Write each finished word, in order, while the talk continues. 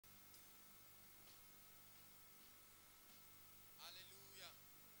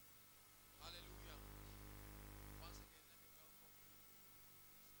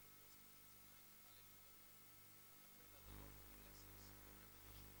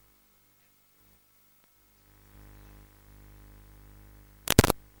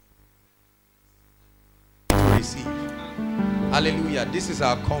receive. Hallelujah. This is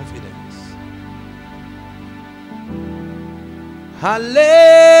our confidence. Hallelujah.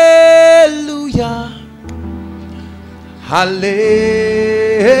 Hallelujah.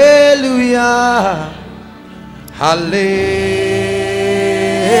 Hallelujah.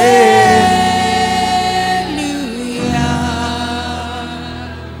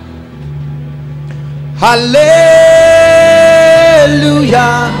 Hallelujah. Hallelujah.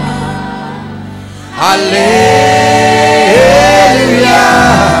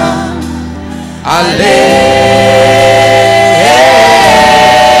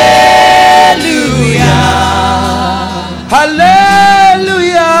 Hallelujah.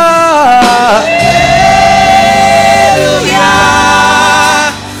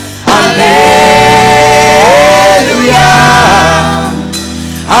 Hallelujah.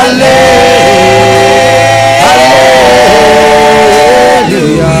 Hallelujah.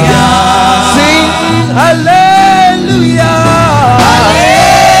 Sing hallelujah.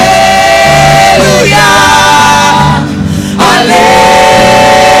 Hallelujah. Hallelujah.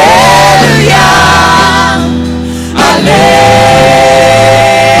 Hallelujah.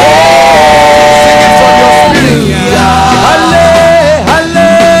 Sing it from your spirit. Hallelujah.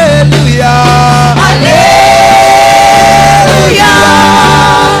 Hallelujah.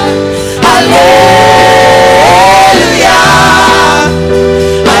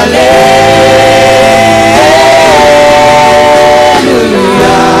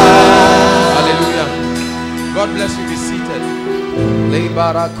 Hallelujah. God bless you. Be seated.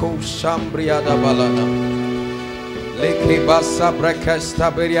 Lebarako shambriada balada. Lekebasa brekesta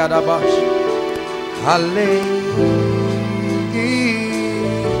beriada bash. Hallelujah.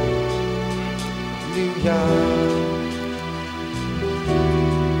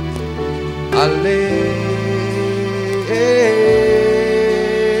 Hallelujah.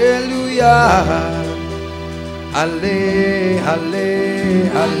 Hallelujah.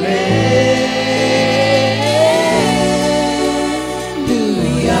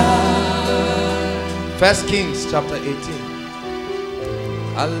 1 Kings chapter 18.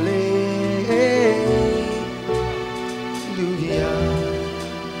 Hallelujah.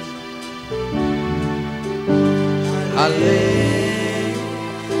 Hallelujah.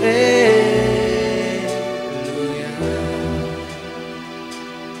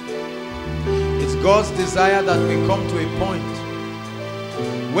 It's God's desire that we come to a point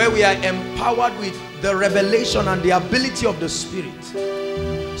where we are empowered with the revelation and the ability of the Spirit,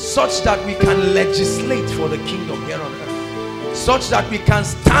 such that we can legislate for the kingdom here on earth, such that we can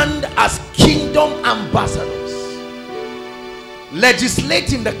stand as kingdom ambassadors,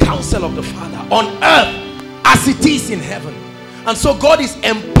 legislating the counsel of the Father on earth as it is in heaven. And so God is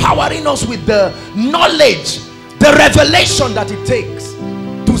empowering us with the knowledge, the revelation that it takes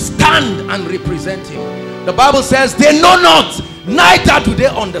to stand and represent Him. The Bible says they know not, neither do they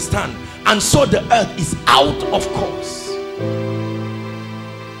understand, and so the earth is out of course.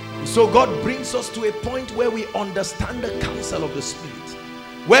 So God brings us to a point where we understand the counsel of the Spirit,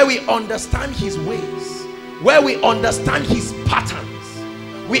 where we understand His ways, where we understand His patterns,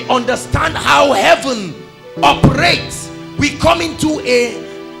 we understand how heaven operates. We come into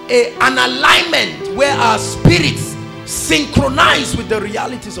an alignment where our spirits synchronize with the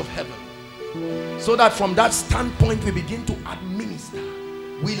realities of heaven, so that from that standpoint we begin to administer,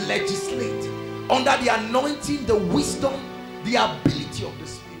 we legislate under the anointing, the wisdom, the ability of the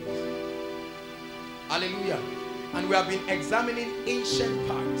Spirit. Hallelujah. And we have been examining ancient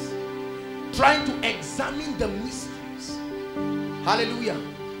parts, trying to examine the mysteries. Hallelujah.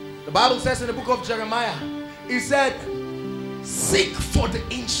 The Bible says in the book of Jeremiah, it said, seek for the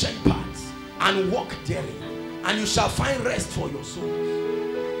ancient parts and walk therein, and you shall find rest for your souls.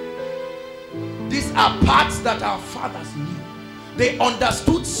 These are parts that our fathers knew. They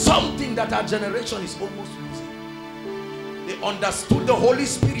understood something that our generation is almost losing. They understood the Holy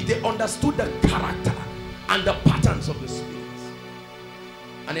Spirit. They understood the character and the patterns of the Spirit.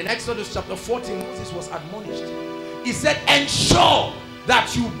 And in Exodus chapter 14, Moses was admonished. He said, ensure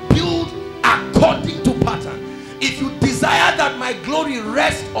that you build according to pattern. If you desire that my glory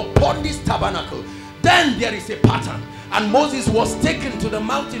rest upon this tabernacle, then there is a pattern. And Moses was taken to the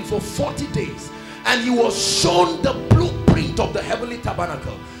mountain for 40 days, and he was shown the blueprint of the heavenly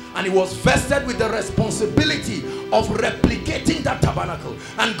tabernacle, and he was vested with the responsibility of replicating that tabernacle.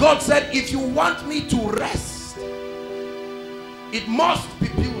 And God said, if you want me to rest, it must be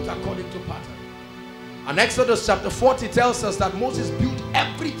built according to pattern. And Exodus chapter 40 tells us that Moses built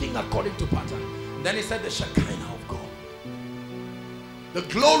everything according to pattern. And then he said, the Shekinah of God, the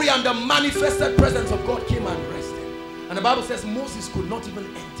glory and the manifested presence of God came and rested. And the Bible says Moses could not even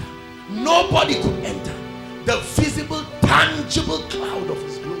enter. Nobody could enter the visible, tangible cloud of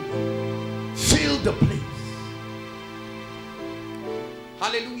his glory filled the place.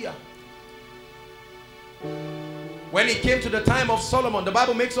 Hallelujah. When it came to the time of Solomon, the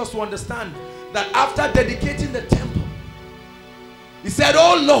Bible makes us to understand that after dedicating the temple, he said,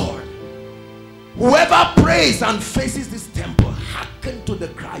 "Oh Lord, whoever prays and faces this temple, hearken to the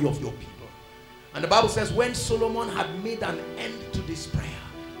cry of your people." And the Bible says, when Solomon had made an end to this prayer,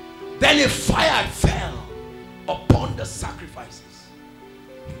 then a fire fell upon the sacrifices.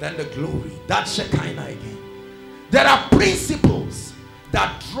 And then the glory, that Shekinah again. There are principles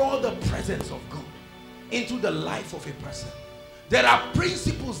that draw the presence of God into the life of a person. There are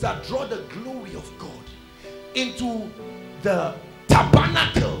principles that draw the glory of God into the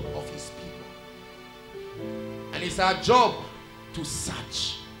tabernacle of his people. And it's our job to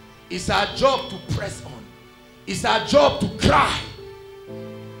search. It's our job to press on. It's our job to cry.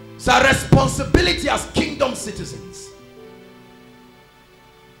 It's our responsibility as kingdom citizens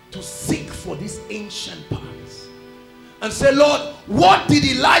to seek for these ancient paths and say, "Lord, what did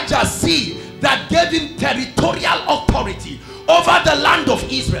Elijah see that gave him territorial authority over the land of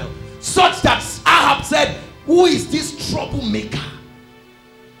Israel, such that Ahab said, 'Who is this troublemaker?'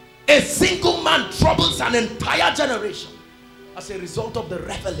 A single man troubles an entire generation as a result of the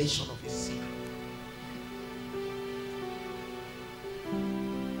revelation of his secret."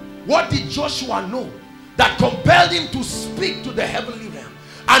 What did Joshua know that compelled him to speak to the heavenly realm?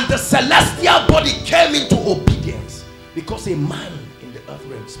 And the celestial body came into obedience because a man in the earth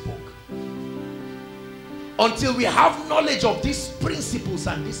realm spoke. Until we have knowledge of these principles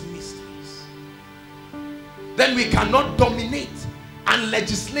and these mysteries, then we cannot dominate and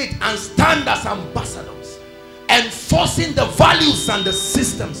legislate and stand as ambassadors, enforcing the values and the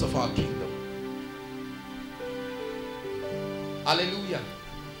systems of our kingdom. Hallelujah.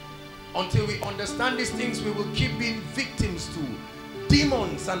 Until we understand these things, we will keep being victims to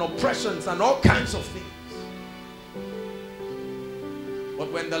demons and oppressions and all kinds of things.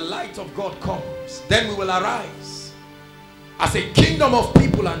 But when the light of God comes, then we will arise as a kingdom of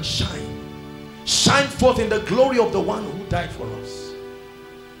people and shine forth in the glory of the one who died for us,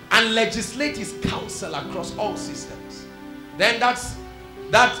 and legislate his counsel across all systems. Then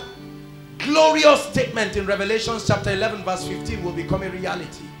that glorious statement in Revelation chapter 11 verse 15 will become a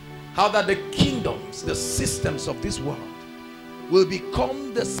reality. How that the kingdoms, the systems of this world will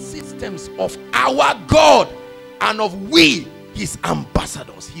become the systems of our God and of we, his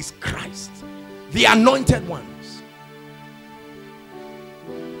ambassadors, his Christ, the anointed ones.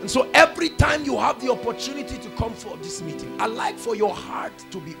 And so every time you have the opportunity to come for this meeting, I like for your heart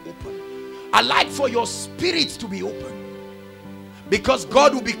to be open. I like for your spirit to be open, because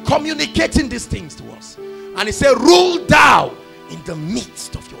God will be communicating these things to us. And he said, "Rule thou in the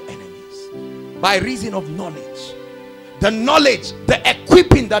midst of your enemies by reason of knowledge." The knowledge, the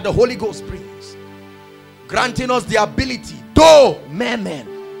equipping that the Holy Ghost brings, granting us the ability, though mere men,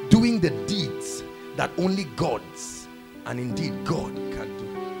 doing the deeds that only gods and indeed God can do.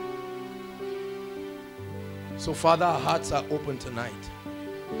 So Father, our hearts are open tonight.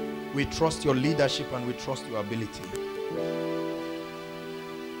 We trust your leadership and we trust your ability.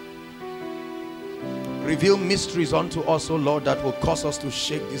 Reveal mysteries unto us, O Lord, that will cause us to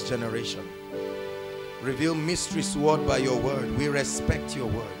shake this generation. Reveal mysteries to us by your word. We respect your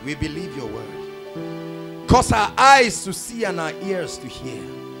word. We believe your word. Cause our eyes to see and our ears to hear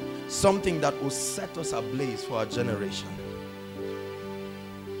something that will set us ablaze for our generation.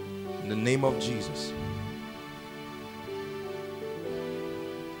 In the name of Jesus.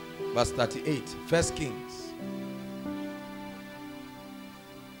 Verse 38, 1 Kings.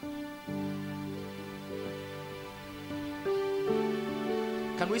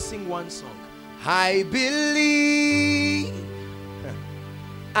 Can we sing one song? I believe,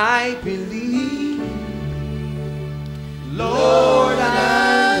 Lord,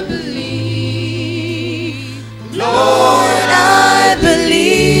 I believe, Lord, I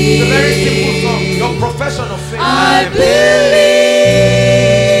believe. It's a very simple song, your profession of faith. I believe,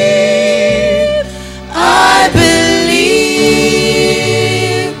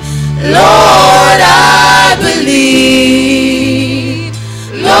 Lord, I believe,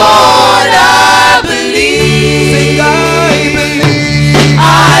 Lord, I believe, I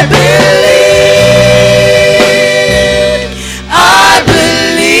believe, I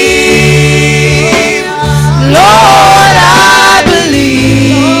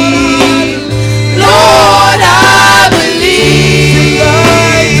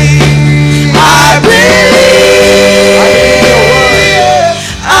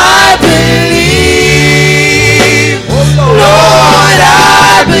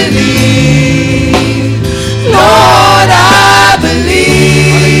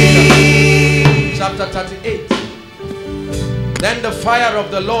fire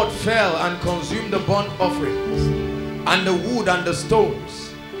of the Lord fell and consumed the burnt offerings, and the wood and the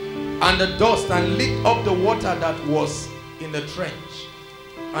stones, and the dust, and licked up the water that was in the trench.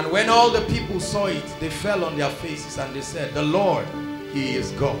 And when all the people saw it, they fell on their faces, and they said, the Lord, he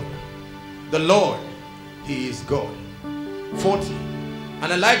is God. The Lord, he is God. 40.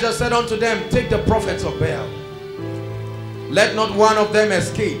 And Elijah said unto them, take the prophets of Baal, let not one of them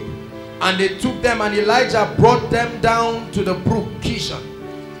escape. And they took them, and Elijah brought them down to the brook Kishon,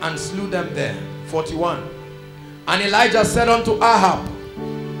 and slew them there. 41. And Elijah said unto Ahab,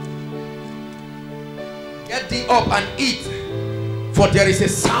 get thee up and eat, for there is a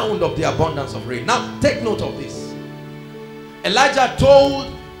sound of the abundance of rain. Now take note of this. Elijah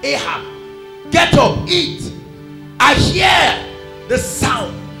told Ahab, get up, eat. I hear the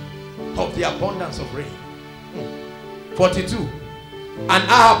sound of the abundance of rain. 42. And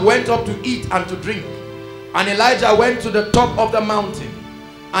Ahab went up to eat and to drink. And Elijah went to the top of the mountain,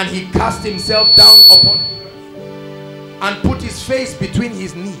 and he cast himself down upon the earth, and put his face between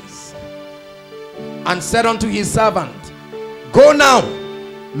his knees, and said unto his servant, go now,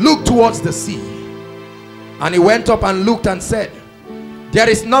 look towards the sea. And he went up and looked and said, there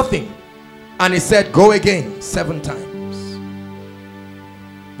is nothing. And he said, go again 7 times.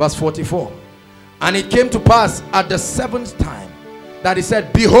 Verse 44. And it came to pass at the 7th time that he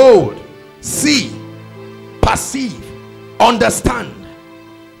said, behold, see, perceive, understand,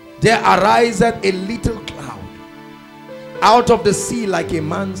 there ariseth a little cloud out of the sea like a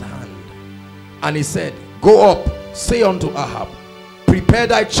man's hand. And he said, go up, say unto Ahab, prepare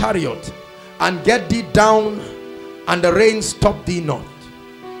thy chariot, and get thee down, and the rain stop thee not.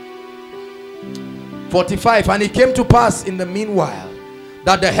 45. And it came to pass in the meanwhile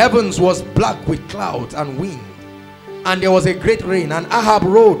that the heavens was black with clouds and wind, and there was a great rain. And Ahab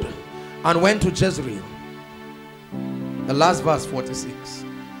rode and went to Jezreel. The last verse, 46.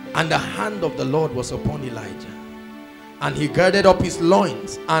 And the hand of the Lord was upon Elijah, and he girded up his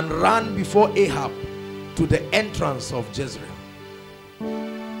loins and ran before Ahab to the entrance of Jezreel.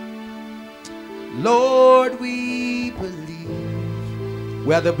 Lord, we believe.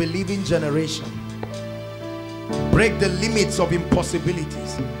 We are the believing generation. Break the limits of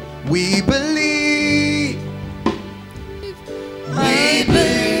impossibilities. We believe. We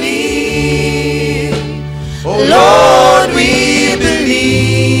believe. Oh Lord, we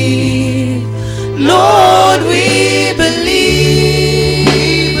believe. Lord, we believe.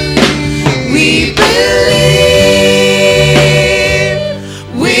 We believe.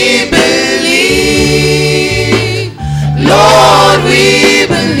 We believe. Lord, we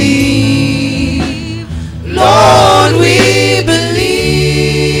believe. Lord, we believe.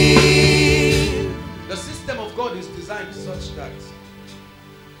 The system of God is designed such that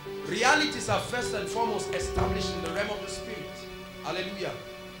realities are first and foremost established in the realm of the spirit. Hallelujah.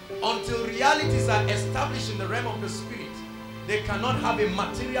 Until realities are established in the realm of the spirit, they cannot have a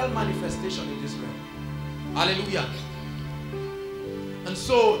material manifestation in this realm. Hallelujah. And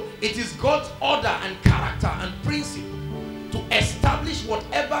so it is God's order and character and principle to establish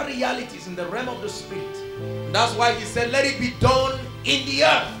whatever realities in the realm of the spirit. That's why he said, let it be done in the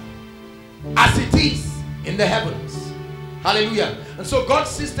earth as it is in the heavens. Hallelujah. And so God's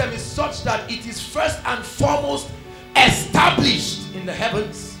system is such that it is first and foremost established in the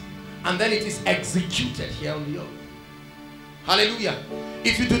heavens, and then it is executed here on the earth. Hallelujah.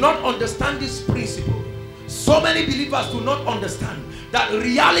 If you do not understand this principle, so many believers do not understand that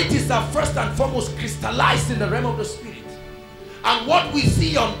realities are first and foremost crystallized in the realm of the spirit. And what we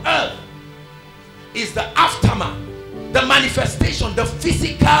see on earth is the aftermath, the manifestation, the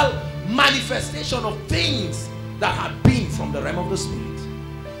physical manifestation of things that had been from the realm of the spirit.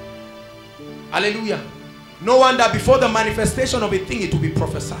 Hallelujah. No wonder before the manifestation of a thing, it will be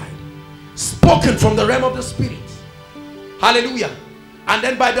prophesied, spoken from the realm of the spirit. Hallelujah. And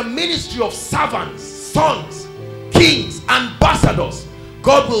then by the ministry of servants, sons, kings, ambassadors,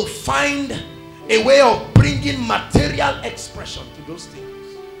 God will find a way of bringing material expression to those things.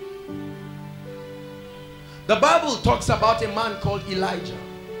 The Bible talks about a man called Elijah.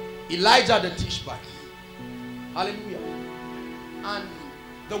 Elijah the Tishbite. Hallelujah. And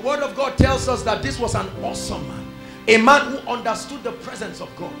the word of God tells us that this was an awesome man. A man who understood the presence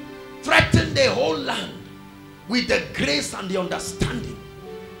of God. Threatened the whole land with the grace and the understanding.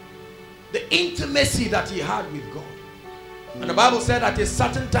 The intimacy that he had with God. And the Bible said at a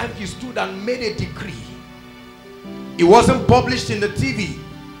certain time he stood and made a decree. It wasn't published in the TV,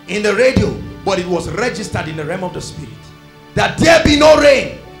 in the radio, but it was registered in the realm of the spirit, that there be no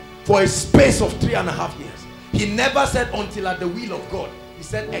rain for a space of 3.5 years. He never said until at the will of God. He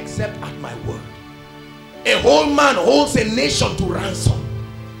said except at my word. A whole man holds a nation to ransom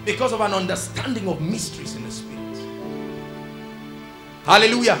because of an understanding of mysteries in the spirit.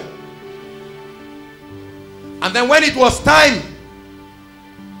 Hallelujah. And then when it was time,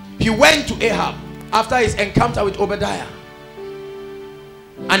 he went to Ahab after his encounter with Obadiah,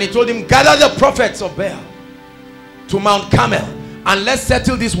 and he told him, gather the prophets of Baal to Mount Carmel and let's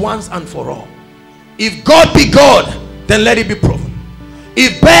settle this once and for all. If God be God, then let it be proven.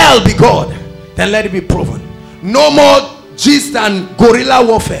 If Baal be God, then let it be proven. No more gist and guerrilla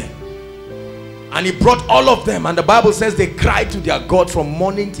warfare. And he brought all of them, and the Bible says they cried to their God from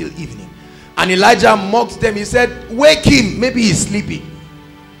morning till evening. And Elijah mocked them. He said, wake him, maybe he's sleeping.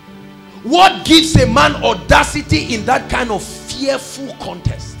 What gives a man audacity in that kind of fearful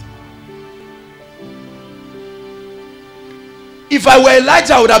contest? If I were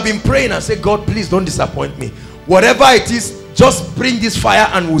Elijah, I would have been praying and said, God, please don't disappoint me. Whatever it is, just bring this fire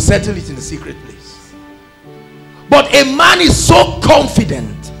and we'll settle it in the secret place. But a man is so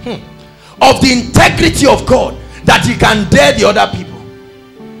confident of the integrity of God that he can dare the other people,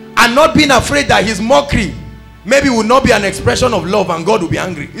 and not being afraid that his mockery maybe will not be an expression of love and God will be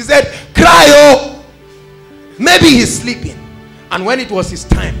angry. He said, cry, oh. Maybe he's sleeping. And when it was his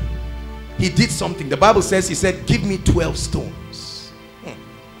time, he did something. The Bible says, he said, give me 12 stones.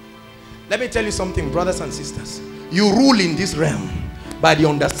 Let me tell you something, brothers and sisters. You rule in this realm by the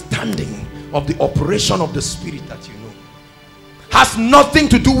understanding of the operation of the spirit that you know. Has nothing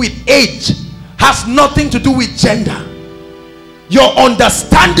to do with age, has nothing to do with gender. Your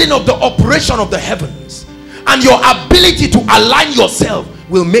understanding of the operation of the heavens and your ability to align yourself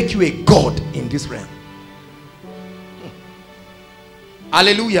will make you a God in this realm.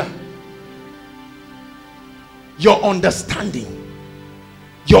 Hallelujah. Your understanding.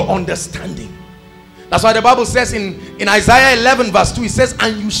 Your understanding. That's why the Bible says in Isaiah 11 verse 2, it says,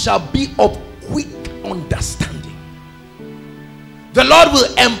 and you shall be of quick understanding. The Lord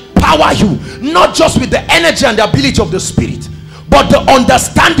will empower you, not just with the energy and the ability of the spirit, but the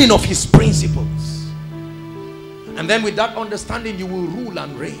understanding of his principles. And then with that understanding, you will rule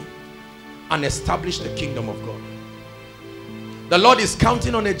and reign and establish the kingdom of God. The Lord is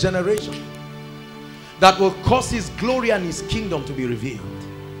counting on a generation that will cause his glory and his kingdom to be revealed.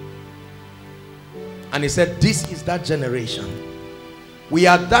 And he said, this is that generation. We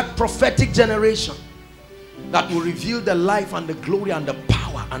are that prophetic generation that will reveal the life and the glory and the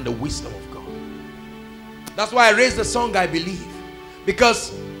power and the wisdom of God. That's why I raised the song, I believe.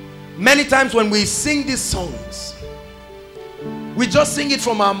 Because many times when we sing these songs, we just sing it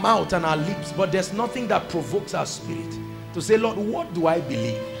from our mouth and our lips, but there's nothing that provokes our spirit to say, Lord, what do I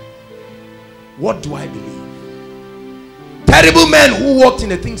believe? What do I believe? Terrible men who walked in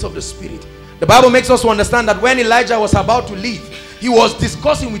the things of the spirit. The Bible makes us to understand that when Elijah was about to leave, he was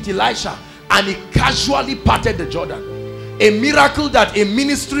discussing with Elisha and he casually parted the Jordan. A miracle that a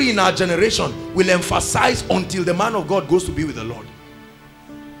ministry in our generation will emphasize until the man of God goes to be with the Lord.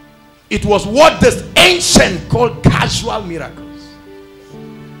 It was what the ancient called casual miracles.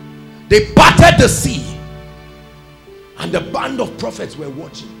 They parted the sea and the band of prophets were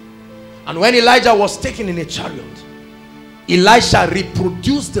watching. And when Elijah was taken in a chariot, Elisha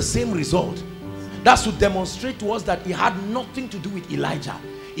reproduced the same result. That's to demonstrate to us that it had nothing to do with Elijah.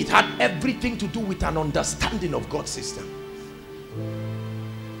 It had everything to do with an understanding of God's system.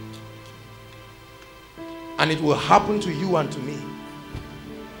 And it will happen to you and to me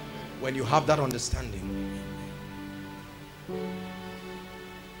when you have that understanding.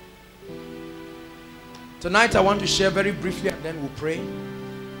 Tonight I want to share very briefly and then we'll pray.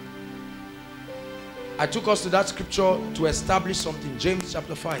 I took us to that scripture to establish something. James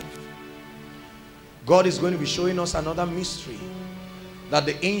chapter 5. God is going to be showing us another mystery that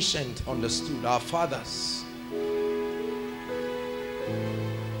the ancient understood, our fathers.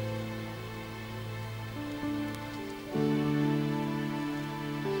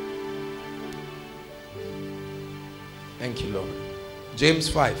 Thank you, Lord. James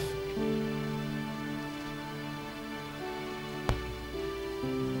 5.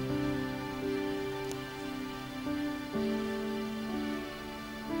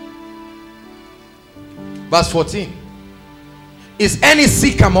 Verse 14. Is any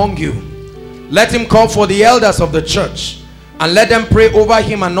sick among you? Let him call for the elders of the church and let them pray over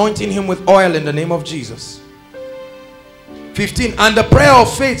him, anointing him with oil in the name of Jesus. 15. And the prayer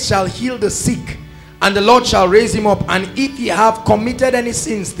of faith shall heal the sick, and the Lord shall raise him up, and if he have committed any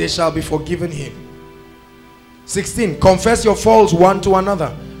sins, they shall be forgiven him. 16. Confess your faults one to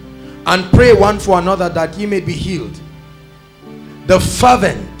another and pray one for another that ye may be healed. The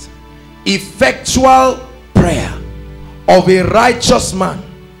fervent, effectual prayer of a righteous man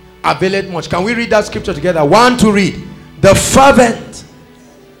availeth much. Can we read that scripture together? 1, 2, read. The fervent,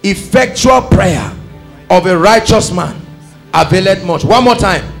 effectual prayer of a righteous man availeth much. One more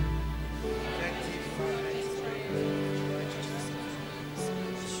time.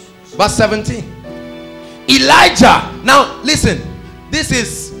 Verse 17. Elijah. Now listen. This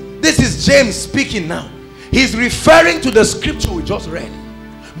is James speaking now. He's referring to the scripture we just read.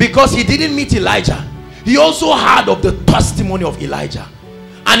 Because he didn't meet Elijah. He also heard of the testimony of Elijah.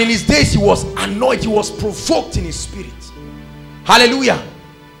 And in his days he was annoyed. He was provoked in his spirit. Hallelujah.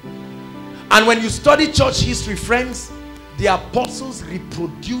 And when you study church history, friends, the apostles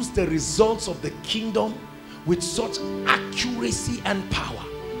reproduced the results of the kingdom with such accuracy and power.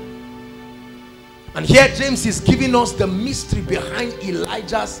 And here James is giving us the mystery behind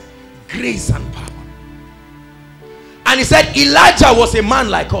Elijah's grace and power. And he said Elijah was a man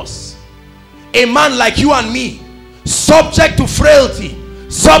like us, a man like you and me, subject to frailty,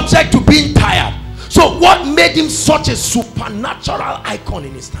 subject to being tired. So what made him such a supernatural icon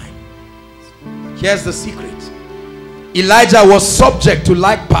in his time? Here's the secret. Elijah was subject to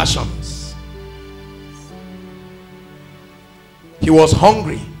like passions. He was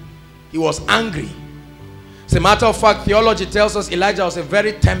hungry. He was angry. As a matter of fact, theology tells us Elijah was a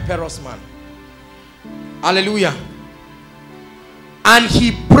very temperous man. Hallelujah. And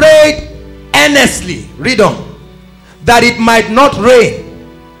he prayed earnestly, read on, that it might not rain.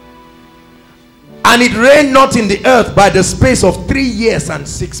 And it rained not in the earth by the space of 3 years and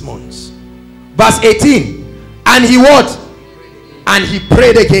 6 months. Verse 18. And he what? And he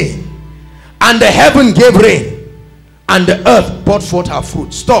prayed again. And the heaven gave rain, and the earth brought forth her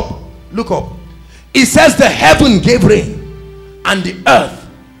fruit. Stop. Look up. It says the heaven gave rain, and the earth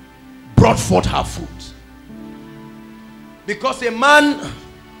brought forth her fruit. Because a man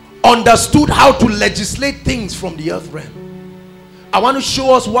understood how to legislate things from the earth realm. I want to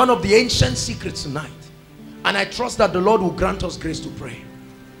show us one of the ancient secrets tonight. And I trust that the Lord will grant us grace to pray.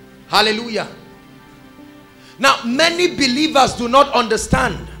 Hallelujah. Now, many believers do not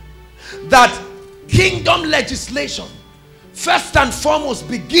understand that kingdom legislation first and foremost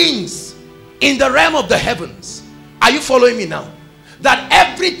begins in the realm of the heavens. Are you following me now? That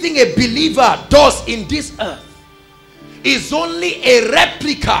everything a believer does in this earth is only a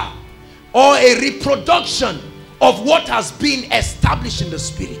replica or a reproduction of what has been established in the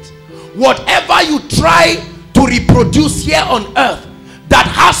spirit. Whatever you try to reproduce here on earth that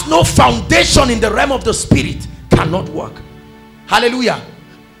has no foundation in the realm of the spirit cannot work. Hallelujah.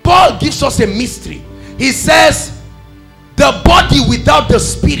 Paul gives us a mystery. He says the body without the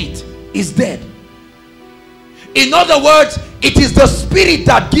spirit is dead. In other words, it is the spirit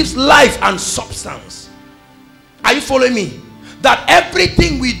that gives life and substance. Are you following me? That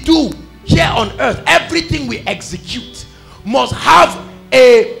everything we do here on earth, everything we execute must have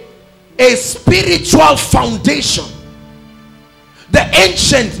a spiritual foundation. The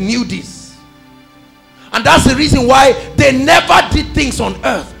ancients knew this, and that's the reason why they never did things on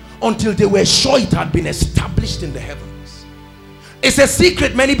earth until they were sure it had been established in the heavens. It's a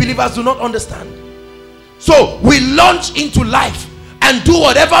secret many believers do not understand. So we launch into life and do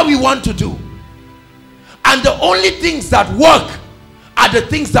whatever we want to do, and the only things that work are the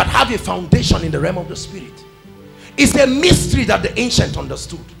things that have a foundation in the realm of the spirit. It's a mystery that the ancient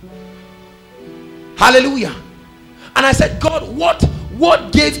understood. Hallelujah. And I said, God,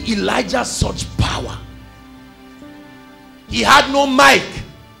 what gave Elijah such power? He had no mic.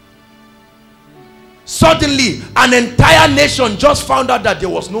 Suddenly an entire nation just found out that there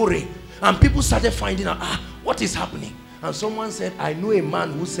was no rain, and people started finding out, what is happening? And someone said, I know a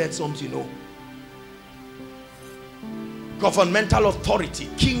man who said something. No. Governmental authority,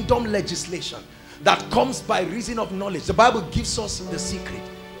 kingdom legislation that comes by reason of knowledge. The Bible gives us the secret.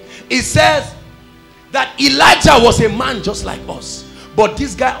 It says that Elijah was a man just like us, but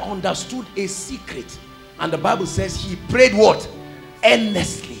this guy understood a secret, and the Bible says he prayed what?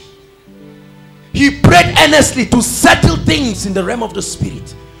 Earnestly. He prayed earnestly to settle things in the realm of the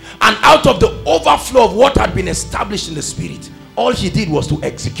spirit, and out of the overflow of what had been established in the spirit, all he did was to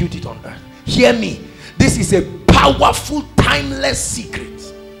execute it on earth. Hear me. This is a powerful, timeless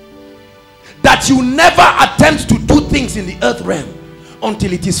secret, that you never attempt to do things in the earth realm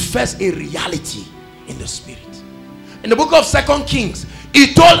until it is first a reality in the spirit. In the book of 2 Kings,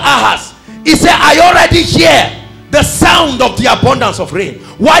 he told Ahaz, he said, I already hear the sound of the abundance of rain.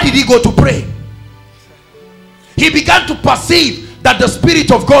 Why did he go to pray? He began to perceive that the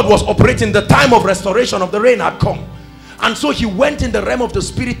Spirit of God was operating. The time of restoration of the rain had come, and so he went in the realm of the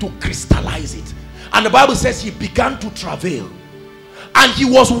spirit to crystallize it. And the Bible says he began to travail, and he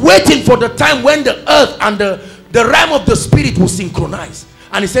was waiting for the time when the earth and the realm of the spirit will synchronize.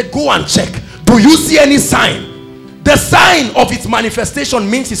 And he said, go and check. Do you see any sign? The sign of its manifestation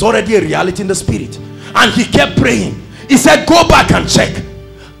means it's already a reality in the spirit. And he kept praying. He said, go back and check.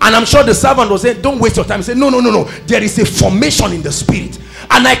 And I'm sure the servant was saying, don't waste your time. He said, no, no, no, no. There is a formation in the spirit.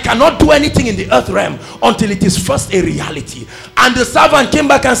 And I cannot do anything in the earth realm until it is first a reality. And the servant came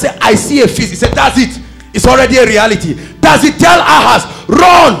back and said, I see a feast. He said, that's it. It's already a reality. Does it tell Ahaz,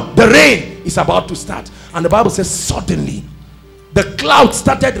 run, the rain is about to start? And the Bible says, suddenly, the cloud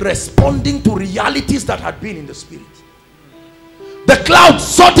started responding to realities that had been in the spirit. The cloud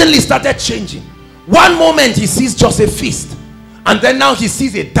suddenly started changing. One moment he sees just a feast. And then now he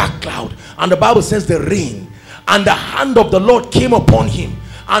sees a dark cloud. And the Bible says the rain. And the hand of the Lord came upon him.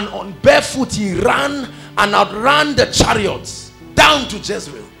 And on barefoot he ran and outran the chariots down to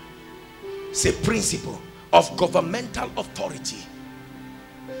Jezreel. It's a principle of governmental authority.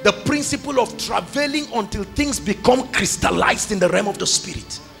 The principle of traveling until things become crystallized in the realm of the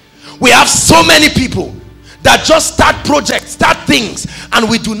spirit. We have so many people that just start projects, start things, and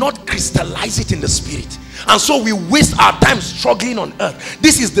we do not crystallize it in the spirit. And so we waste our time struggling on earth.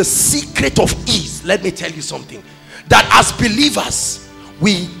 This is the secret of ease. Let me tell you something. That as believers,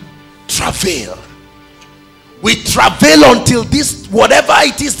 we travail. We travail until this, whatever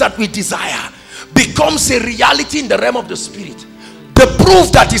it is that we desire, becomes a reality in the realm of the spirit. The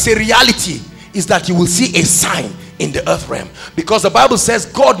proof that is a reality is that you will see a sign in the earth realm. Because the Bible says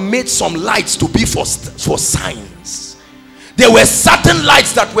God made some lights to be for signs. There were certain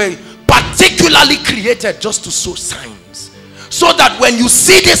lights that were particularly created just to show signs, so that when you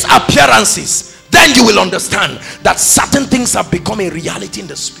see these appearances, then you will understand that certain things have become a reality in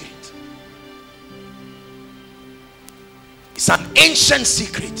the spirit. It's an ancient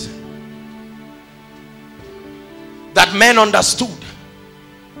secret that men understood.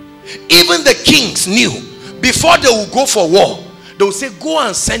 Even the kings knew before they would go for war. They will say, go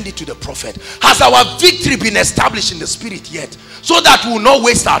and send it to the prophet. Has our victory been established in the spirit yet? So that we will not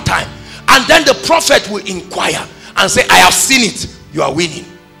waste our time. And then the prophet will inquire and say, I have seen it. You are winning.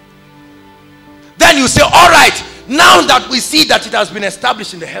 Then you say, all right, now that we see that it has been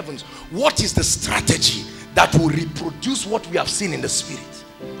established in the heavens, what is the strategy that will reproduce what we have seen in the spirit?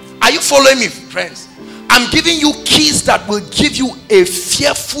 Are you following me, friends? I'm giving you keys that will give you a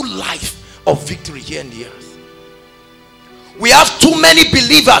fearful life of victory here in the earth. We have too many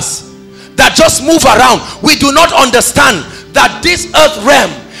believers that just move around. We do not understand that this earth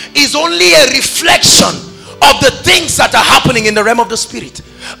realm is only a reflection of the things that are happening in the realm of the spirit.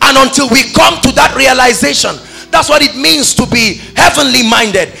 And until we come to that realization, that's what it means to be heavenly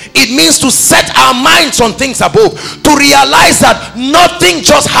minded. It means to set our minds on things above, to realize that nothing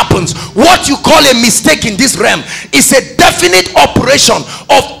just happens. What you call a mistake in this realm is a definite operation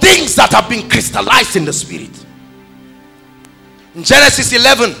of things that have been crystallized in the spirit. In Genesis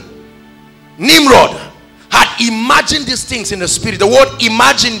 11, Nimrod had imagined these things in the spirit. The word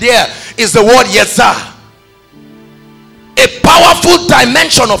imagine there is the word yetzah. A powerful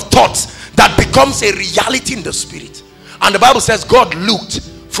dimension of thoughts that becomes a reality in the spirit. And the Bible says God looked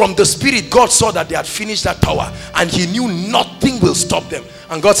from the spirit. God saw that they had finished that tower, and he knew nothing will stop them.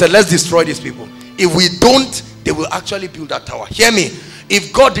 And God said, let's destroy these people. If we don't, they will actually build that tower. Hear me.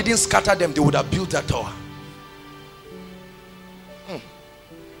 If God didn't scatter them, they would have built that tower.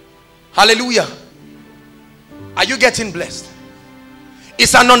 Hallelujah. Are you getting blessed?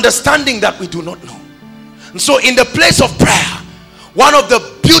 It's an understanding that we do not know. And so in the place of prayer, one of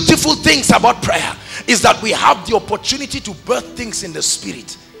the beautiful things about prayer is that we have the opportunity to birth things in the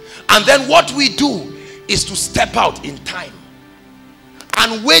spirit. And then what we do is to step out in time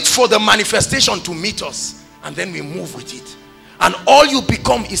and wait for the manifestation to meet us, and then we move with it. And all you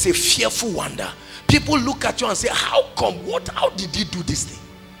become is a fearful wonder. People look at you and say, how come? How did he do this thing?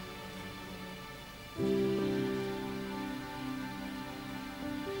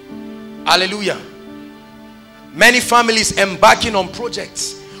 Hallelujah. Many families embarking on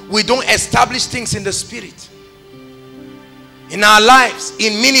projects. We don't establish things in the spirit. In our lives,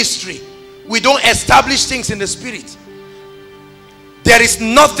 in ministry, we don't establish things in the spirit. There is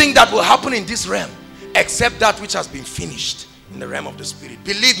nothing that will happen in this realm except that which has been finished in the realm of the spirit.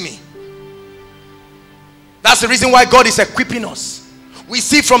 Believe me. That's the reason why God is equipping us. We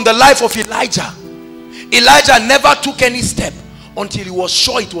see from the life of Elijah. Elijah never took any step until he was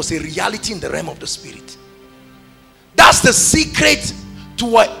sure it was a reality in the realm of the spirit. That's the secret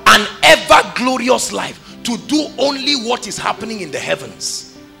to an ever glorious life, to do only what is happening in the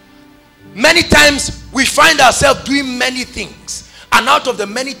heavens. Many times we find ourselves doing many things, and out of the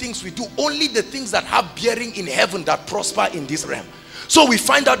many things we do, only the things that have bearing in heaven that prosper in this realm. So we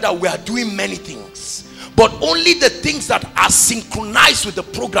find out that we are doing many things, But only the things that are synchronized with the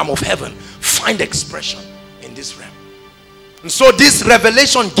program of heaven find expression in this realm. And so this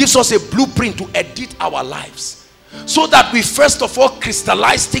revelation gives us a blueprint to edit our lives, so that we first of all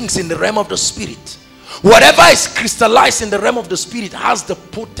crystallize things in the realm of the spirit. Whatever is crystallized in the realm of the spirit has the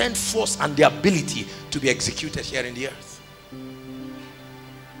potent force and the ability to be executed here in the earth.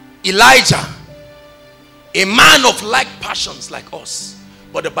 Elijah, a man of like passions like us,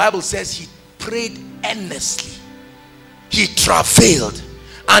 but the Bible says he prayed earnestly, he travailed,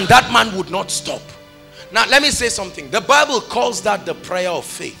 and that man would not stop. Now let me say something. The Bible calls that the prayer of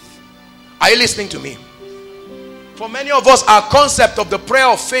faith. Are you listening to me? For many of us, our concept of the prayer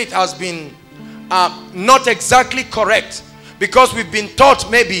of faith has been not exactly correct, because we've been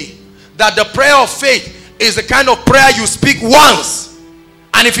taught maybe that the prayer of faith is the kind of prayer you speak once,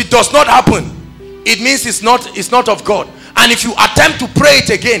 and if it does not happen, it means it's not of God, and if you attempt to pray it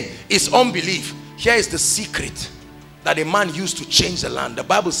again, it's unbelief. Here is the secret that a man used to change the land. The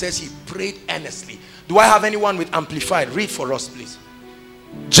Bible says he prayed earnestly. Do I have anyone with Amplified? Read for us, please.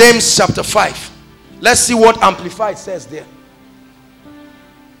 James chapter 5. Let's see what Amplified says there.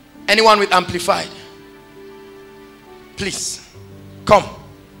 Anyone with Amplified? Please, come.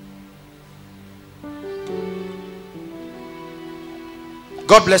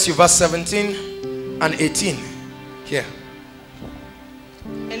 God bless you. Verse 17 and 18. Here.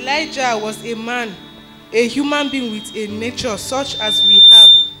 Elijah was a man, a human being with a nature such as we have.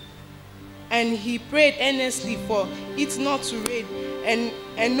 And he prayed earnestly for it not to rain.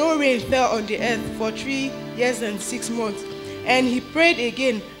 And no rain fell on the earth for 3 years and 6 months. And he prayed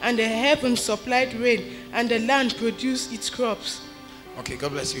again, and the heavens supplied rain, and the land produced its crops. Okay,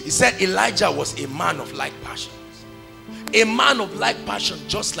 God bless you. He said Elijah was a man of like passions. A man of like passion,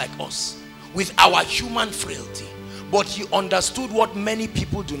 just like us, with our human frailty. But he understood what many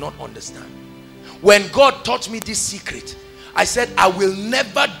people do not understand. When God taught me this secret, I said, I will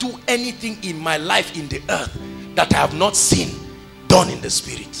never do anything in my life in the earth that I have not seen done in the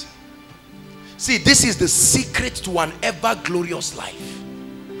spirit. See, this is the secret to an ever glorious life.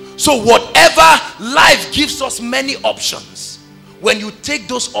 So whatever life gives us many options, when you take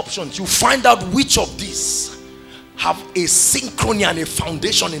those options, you find out which of these have a synchrony and a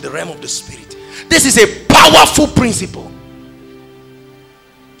foundation in the realm of the spirit. This is a powerful principle.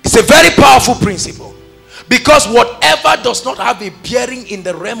 It's a very powerful principle, because whatever does not have a bearing in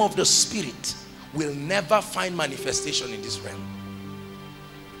the realm of the spirit will never find manifestation in this realm.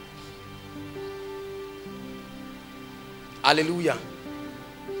 Hallelujah.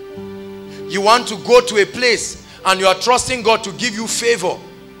 You want to go to a place and you are trusting God to give you favor,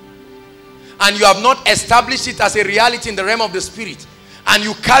 and you have not established it as a reality in the realm of the spirit, and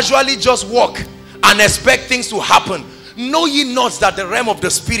you casually just walk and expect things to happen. Know ye not that the realm of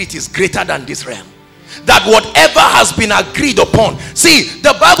the spirit is greater than this realm? That whatever has been agreed upon. See,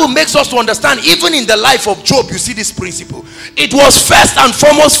 the Bible makes us to understand, even in the life of Job, you see this principle. It was first and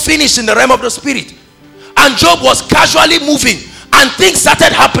foremost finished in the realm of the spirit. And Job was casually moving, and things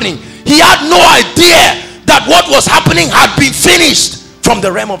started happening. He had no idea that what was happening had been finished from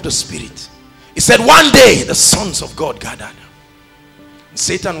the realm of the spirit. He said one day the sons of God gathered.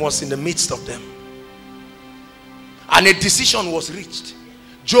 Satan was in the midst of them, and a decision was reached.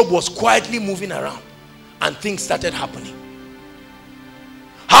 Job was quietly moving around, and things started happening.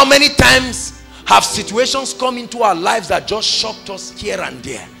 How many times have situations come into our lives that just shocked us here and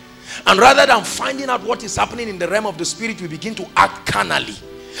there, and rather than finding out what is happening in the realm of the spirit, we begin to act carnally,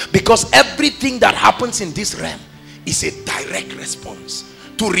 because everything that happens in this realm is a direct response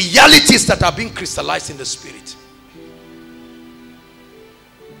to realities that are being crystallized in the spirit.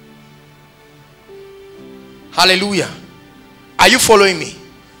 Hallelujah. Are you following me?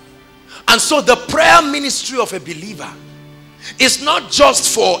 And so the prayer ministry of a believer is not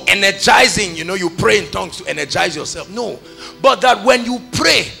just for energizing, you pray in tongues to energize yourself. No, but that when you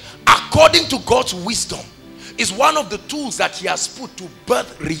pray according to God's wisdom is one of the tools that he has put to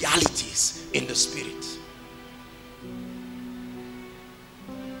birth realities in the spirit.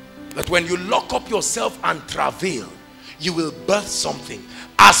 That when you lock up yourself and travail, you will birth something.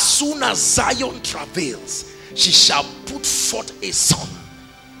 As soon as Zion travails, she shall put forth a son.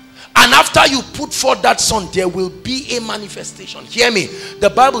 And after you put forth that son, there will be a manifestation. Hear me. The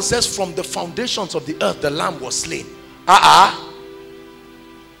Bible says from the foundations of the earth, the lamb was slain. I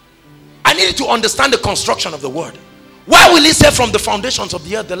need to understand the construction of the word. Why will he say from the foundations of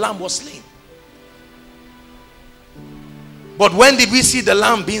the earth, the lamb was slain? But when did we see the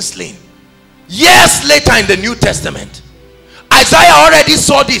lamb being slain? Years later in the New Testament. Isaiah already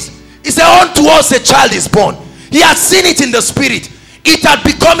saw this. He said, unto us a child is born. He had seen it in the spirit. It had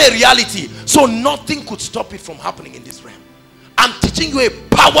become a reality, so nothing could stop it from happening in this realm. I'm teaching you a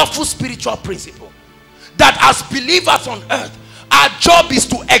powerful spiritual principle, that as believers on earth, our job is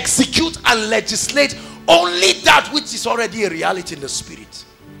to execute and legislate only that which is already a reality in the spirit.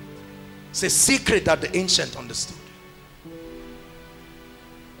 It's a secret that the ancient understood.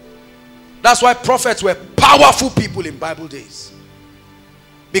 That's why prophets were powerful people in Bible days,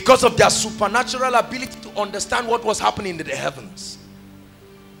 because of their supernatural ability to understand what was happening in the heavens.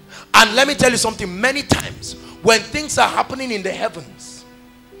 And let me tell you something, many times when things are happening in the heavens,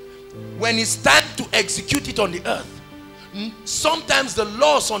 when it's time to execute it on the earth, sometimes the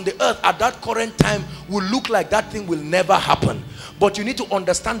laws on the earth at that current time will look like that thing will never happen. But you need to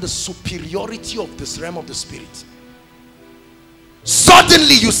understand the superiority of this realm of the spirit.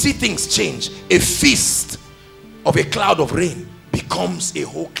 Suddenly you see things change. A feast of a cloud of rain becomes a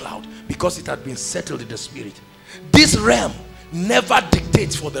whole cloud, because it had been settled in the spirit. This realm never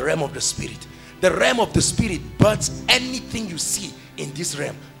dictates for the realm of the spirit. The realm of the spirit births anything you see in this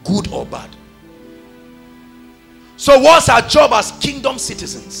realm, good or bad. So what's our job as kingdom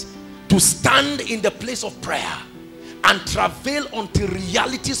citizens? To stand in the place of prayer and travail until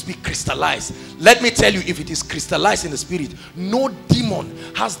realities be crystallized. Let me tell you, if it is crystallized in the spirit, no demon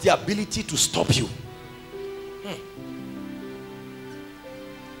has the ability to stop you.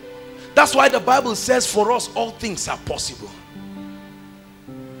 That's why the Bible says for us all things are possible.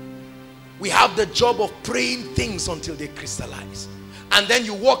 We have the job of praying things until they crystallize. And then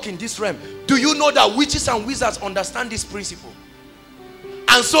you walk in this realm. Do you know that witches and wizards understand this principle?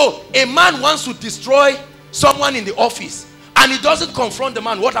 And so a man wants to destroy someone in the office, and he doesn't confront the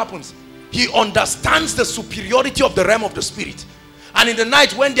man. What happens? He understands the superiority of the realm of the spirit. And in the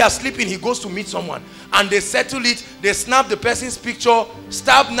night when they are sleeping, he goes to meet someone, and they settle it. They snap the person's picture,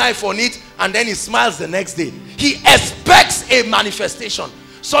 stab knife on it, and then he smiles the next day. He expects a manifestation.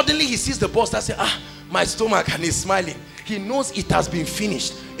 Suddenly he sees the boss that says, ah, my stomach, and he's smiling. He knows it has been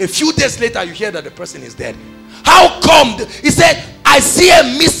finished. A few days later you hear that the person is dead. How come? He said, I see a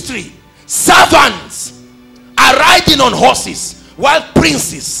mystery. Servants are riding on horses while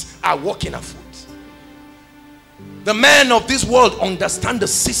princes are walking afoot. The men of this world understand the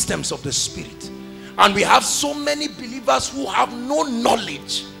systems of the spirit, and we have so many believers who have no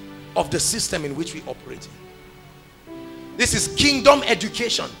knowledge of the system in which we operate in. This is kingdom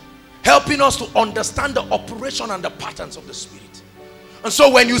education, helping us to understand the operation and the patterns of the spirit. And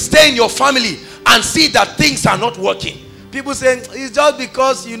so when you stay in your family and see that things are not working, people say it's just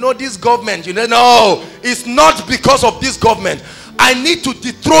because, you know, this government, you know. No, it's not because of this government. I need to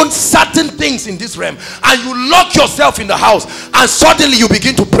dethrone certain things in this realm. And you lock yourself in the house, and suddenly you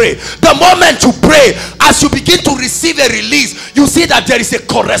begin to pray. The moment you pray, as you begin to receive a release, you see that there is a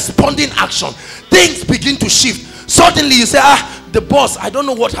corresponding action. Things begin to shift. Suddenly you say, ah, the boss, I don't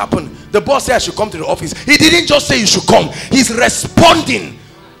know what happened. The boss said I should come to the office. He didn't just say you should come. He's responding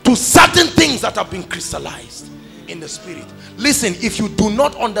to certain things that have been crystallized in the spirit. Listen, if you do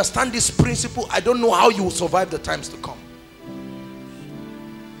not understand this principle, I don't know how you will survive the times to come.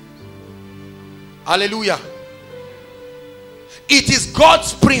 Hallelujah. It is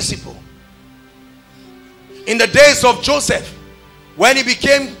God's principle. In the days of Joseph, when he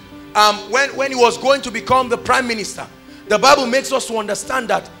became when he was going to become the prime minister, the Bible makes us to understand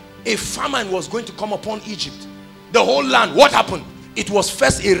that a famine was going to come upon Egypt, the whole land. What happened? It was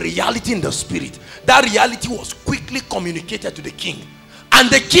first a reality in the spirit. That reality was quickly communicated to the king, and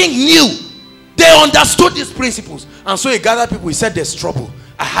the king knew. They understood these principles, and so he gathered people. He said, there's trouble.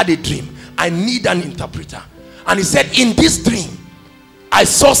 I had a dream. I need an interpreter. And he said, in this dream I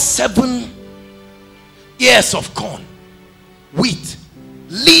saw 7 ears of corn, wheat,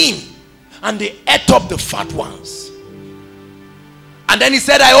 lean, and they ate up the fat ones. And then he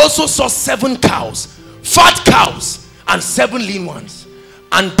said, I also saw 7 cows, fat cows, and 7 lean ones.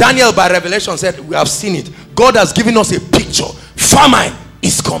 And Daniel by revelation said, we have seen it. God has given us a picture. Famine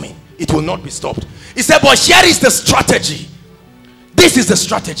is coming. It will not be stopped. He said, but here is the strategy. This is the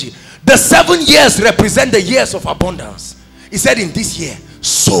strategy. The 7 years represent the years of abundance. He said, in this year,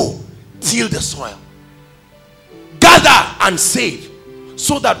 sow, till the soil, gather and save,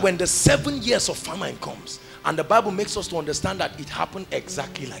 so that when the 7 years of famine comes, and the Bible makes us to understand that it happened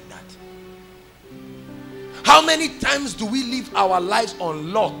exactly like that. How many times do we live our lives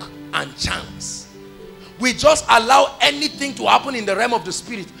on luck and chance? We just allow anything to happen in the realm of the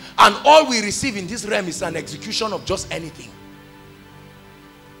spirit, and all we receive in this realm is an execution of just anything.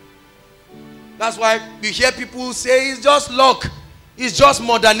 That's why you hear people say it's just luck, it's just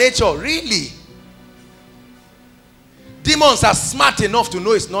mother nature. Really? Demons are smart enough to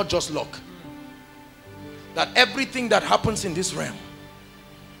know it's not just luck. That everything that happens in this realm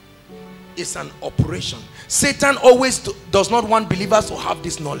is an operation. Satan always does not want believers to have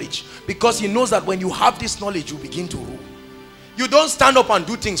this knowledge, because he knows that when you have this knowledge, you begin to rule. You don't stand up and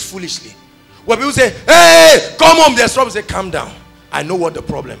do things foolishly. When people say, hey, come home, there's trouble, say, calm down. I know what the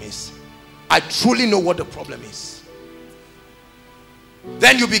problem is. I truly know what the problem is.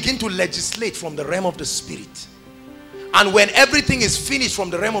 Then you begin to legislate from the realm of the spirit. And when everything is finished from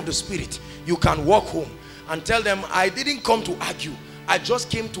the realm of the spirit, you can walk home and tell them, I didn't come to argue. I just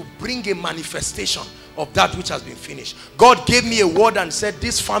came to bring a manifestation of that which has been finished. God gave me a word and said,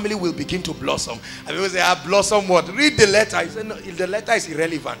 this family will begin to blossom. And people say, blossom what? Read the letter. He said, no, the letter is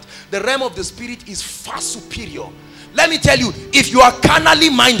irrelevant. The realm of the spirit is far superior. Let me tell you, if you are carnally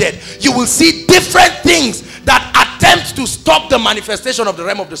minded, you will see different things that attempt to stop the manifestation of the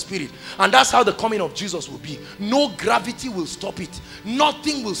realm of the spirit. And that's how the coming of Jesus will be. No gravity will stop it.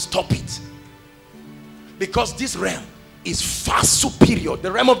 Nothing will stop it. Because this realm is far superior.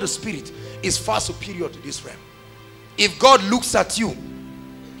 The realm of the spirit is far superior to this realm. If God looks at you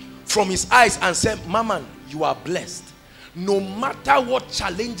from his eyes and says, Maman, you are blessed. No matter what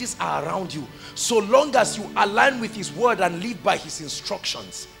challenges are around you, so long as you align with his word and live by his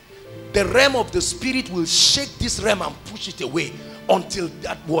instructions, the realm of the spirit will shake this realm and push it away until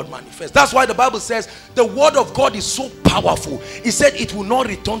that word manifests. That's why the Bible says the word of God is so powerful. He said it will not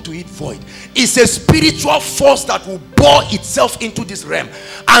return to it void. It's a spiritual force that will bore itself into this realm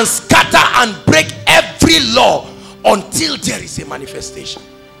and scatter and break every law until there is a manifestation.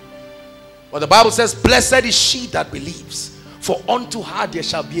 But the Bible says, blessed is she that believes, for unto her there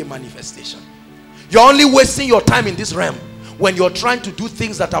shall be a manifestation. You're only wasting your time in this realm when you're trying to do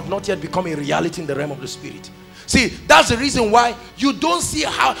things that have not yet become a reality in the realm of the spirit. See, that's the reason why you don't see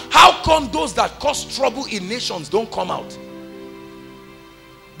how come those that cause trouble in nations don't come out.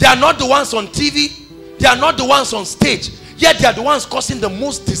 They are not the ones on TV, they are not the ones on stage, yet they are the ones causing the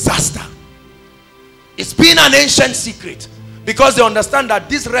most disaster. It's been an ancient secret, because they understand that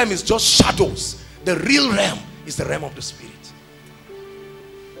this realm is just shadows. The real realm is the realm of the spirit.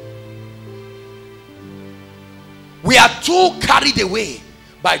 We are too carried away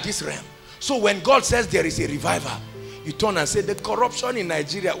by this realm. So when God says there is a revival, you turn and say, the corruption in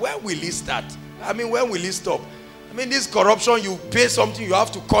Nigeria, where will it start? I mean, when will it stop? I mean, this corruption, you pay something, you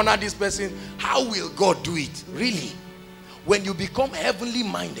have to corner this person. How will God do it? Really? When you become heavenly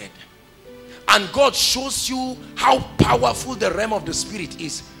minded and God shows you how powerful the realm of the spirit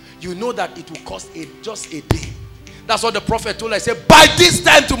is, you know that it will cost just a day. That's what the prophet told us. He said, by this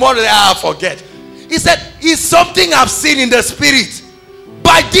time tomorrow, forget. He said, it's something I've seen in the spirit.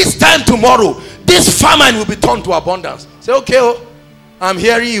 By this time tomorrow, this famine will be turned to abundance. Say, okay, oh, I'm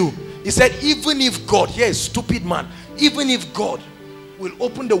hearing you. He said, even if God, here is stupid man, even if God will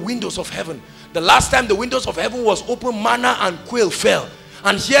open the windows of heaven. The last time the windows of heaven was open, manna and quail fell.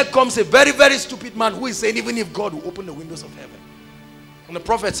 And here comes a very, very stupid man who is saying, even if God will open the windows of heaven. And the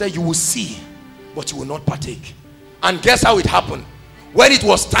prophet said, you will see, but you will not partake. And guess how it happened? When it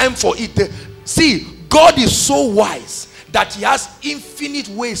was time for it, see, God is so wise that he has infinite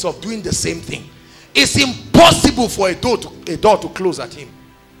ways of doing the same thing. It's impossible for a door to close at him.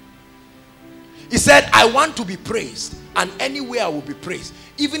 He said, I want to be praised, and anywhere I will be praised.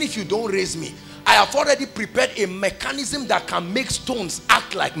 Even if you don't raise me, I have already prepared a mechanism that can make stones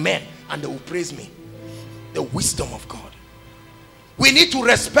act like men, and they will praise me. The wisdom of God. We need to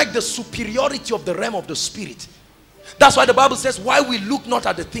respect the superiority of the realm of the spirit. That's why the Bible says, why we look not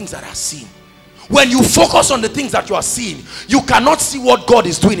at the things that are seen. When you focus on the things that you are seeing, you cannot see what God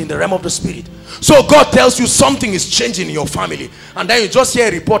is doing in the realm of the spirit. So God tells you something is changing in your family, and then you just hear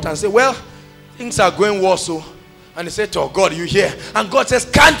a report and say, well, things are going worse. So, and they say, oh God, you hear? And God says,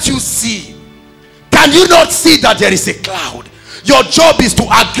 can't you see? Can you not see that there is a cloud? Your job is to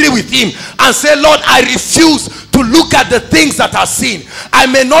agree with him and say, Lord, I refuse to look at the things that are seen. I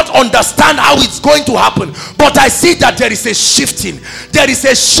may not understand how it's going to happen, but I see that there is a shifting. There is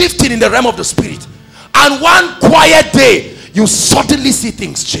a shifting in the realm of the spirit. And one quiet day, you suddenly see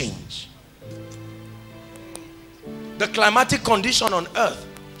things change. The climatic condition on earth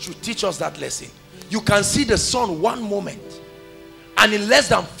should teach us that lesson. You can see the sun one moment, and in less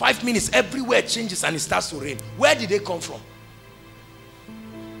than 5 minutes, everywhere changes and it starts to rain. Where did they come from?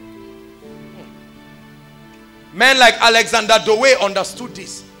 Men like Alexander Dowie understood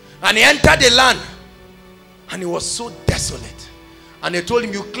this, and he entered the land and he was so desolate, and they told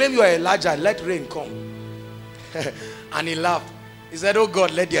him, you claim you are Elijah, let rain come. And he laughed. He said, oh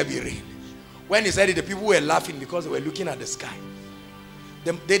God, let there be rain. When he said it, the people were laughing because they were looking at the sky.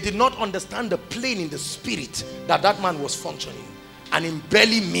 They did not understand the plane in the spirit that that man was functioning, and in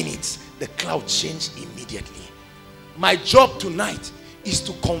barely minutes the cloud changed immediately. My job tonight is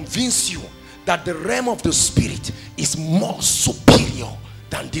to convince you that the realm of the spirit is more superior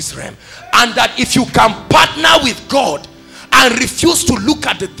than this realm, and that if you can partner with God and refuse to look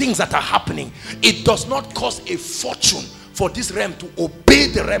at the things that are happening, it does not cost a fortune for this realm to obey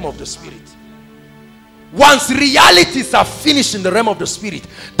the realm of the spirit. Once realities are finished in the realm of the spirit,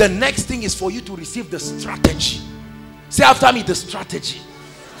 the next thing is for you to receive the strategy. Say after me, the strategy.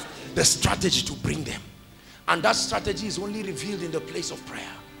 The strategy to bring them. And that strategy is only revealed in the place of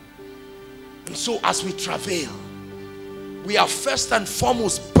prayer. And so as we travail, we are first and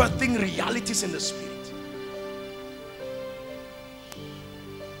foremost birthing realities in the spirit.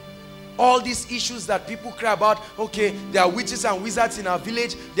 All these issues that people cry about, okay, there are witches and wizards in our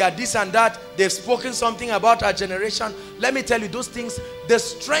village, they are this and that, they've spoken something about our generation. Let me tell you, those things, the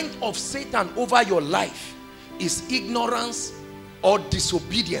strength of Satan over your life is ignorance or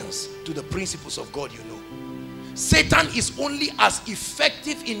disobedience to the principles of God, you know. Satan is only as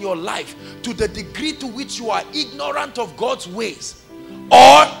effective in your life to the degree to which you are ignorant of God's ways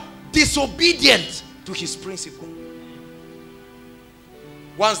or disobedient to his principle.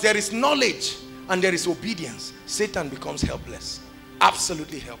 Once there is knowledge and there is obedience, Satan becomes helpless.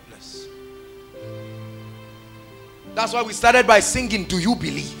 Absolutely helpless. That's why we started by singing, do you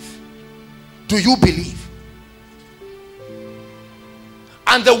believe? Do you believe?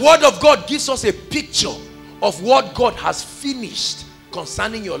 And the word of God gives us a picture of what God has finished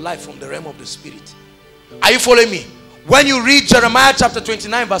concerning your life from the realm of the spirit. Are you following me? When you read Jeremiah chapter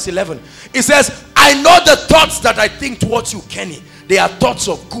 29 verse 11, it says, I know the thoughts that I think towards you, Kenny. They are thoughts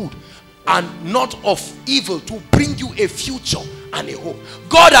of good and not of evil, to bring you a future and a hope.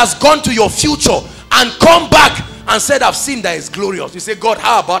 God has gone to your future and come back and said, I've seen that it's glorious. You say, God,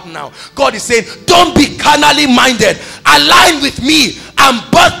 how about now? God is saying, don't be carnally minded. Align with me and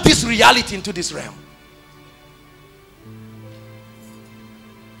birth this reality into this realm.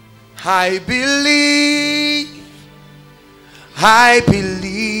 I believe, I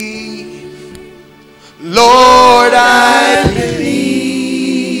believe, Lord, I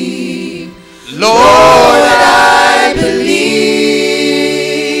believe, Lord, I believe,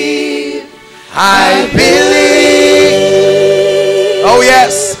 I believe, oh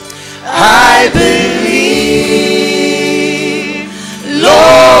yes, I believe,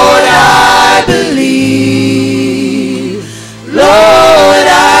 Lord, I believe, Lord,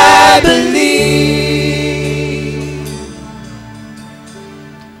 I believe.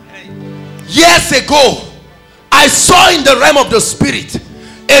 Years ago, I saw in the realm of the spirit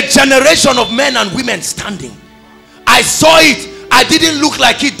a generation of men and women standing. I saw it. I didn't look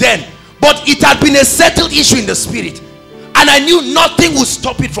like it then, but it had been a settled issue in the spirit, and I knew nothing would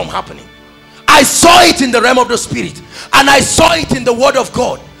stop it from happening. I saw it in the realm of the spirit, and I saw it in the word of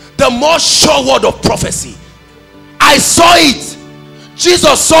God, the more sure word of prophecy. I saw it.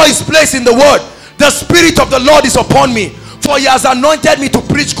 Jesus saw his place in the word. The Spirit of the Lord is upon me, for he has anointed me to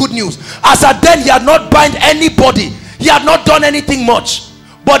preach good news. As at then, he had not bound anybody. He had not done anything much.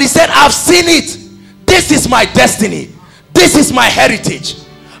 But he said, I've seen it. This is my destiny. This is my heritage.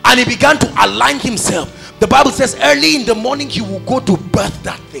 And he began to align himself. The Bible says early in the morning he will go to birth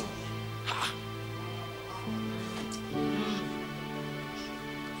that thing.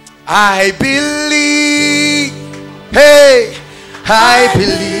 I believe. Hey, I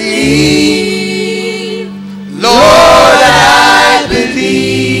believe. Lord, I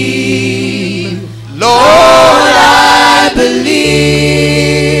believe. Lord, I believe.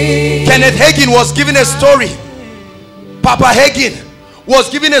 Kenneth Hagin was given a story. Papa Hagin was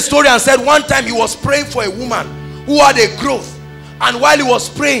given a story and said one time he was praying for a woman who had a growth, and while he was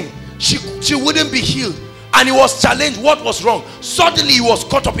praying, she wouldn't be healed, and he was challenged what was wrong. Suddenly he was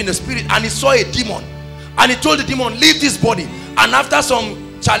caught up in the spirit and he saw a demon, and he told the demon, leave this body. And after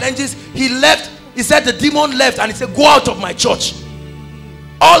some challenges, he left. He said the demon left, and he said, go out of my church.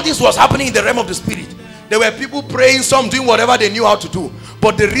 All this was happening in the realm of the spirit. There were people praying, some doing whatever they knew how to do,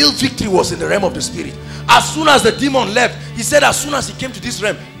 but the real victory was in the realm of the spirit. As soon as the demon left, he said as soon as he came to this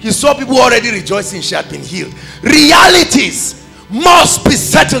realm, he saw people already rejoicing she had been healed. Realities must be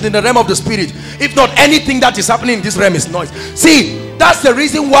settled in the realm of the spirit. If not, anything that is happening in this realm is noise. See, that's the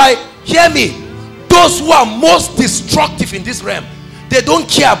reason why, hear me, those who are most destructive in this realm, they don't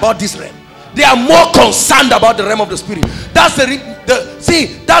care about this realm. They are more concerned about the realm of the spirit. That's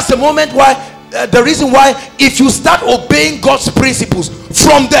that's the moment why, the reason why, if you start obeying God's principles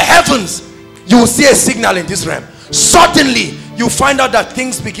from the heavens, you will see a signal in this realm. Suddenly you find out that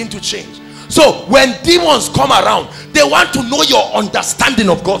things begin to change. So when demons come around, they want to know your understanding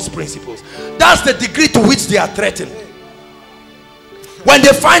of God's principles. That's the degree to which they are threatened. When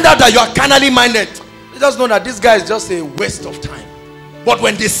they find out that you are carnally minded, they just know that this guy is just a waste of time. But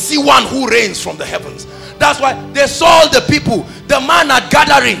when they see one who reigns from the heavens, that's why they saw all the people. The man at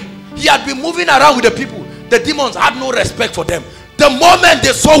gathering, he had been moving around with the people. The demons had no respect for them. The moment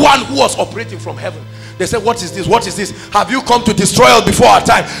they saw one who was operating from heaven, they said, what is this? What is this? Have you come to destroy us before our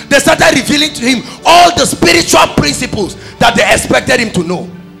time? They started revealing to him all the spiritual principles that they expected him to know.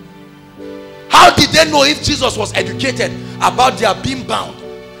 How did they know if Jesus was educated about their being bound?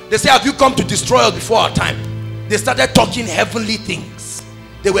 They say, have you come to destroy us before our time? They started talking heavenly things.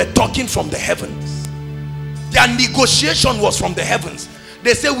 They were talking from the heavens. Their negotiation was from the heavens.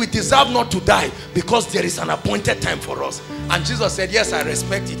 They say, we deserve not to die because there is an appointed time for us. And Jesus said, yes, I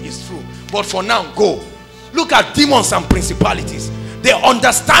respect it, it's true. But for now, go. Look at demons and principalities. They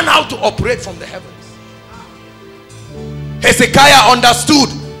understand how to operate from the heavens. Hezekiah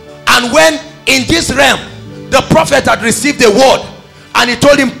understood. And when in this realm, the prophet had received a word, and he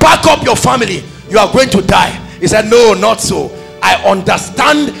told him, pack up your family, you are going to die. He said, no, not so. I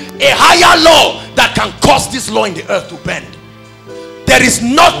understand a higher law that can cause this law in the earth to bend. There is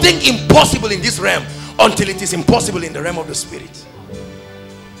nothing impossible in this realm until it is impossible in the realm of the spirit.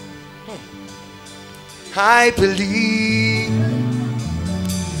 I believe,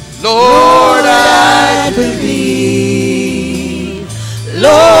 Lord, I believe, Lord,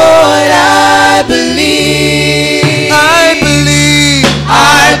 I believe, I believe,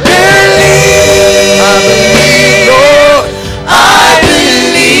 I believe, I believe, Lord, I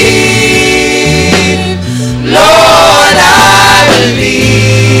believe, Lord, I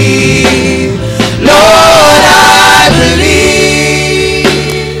believe, Lord, I believe.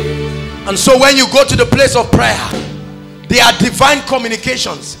 And so when you go to the place of prayer, there are divine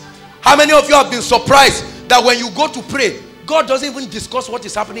communications. How many of you have been surprised that when you go to pray, God doesn't even discuss what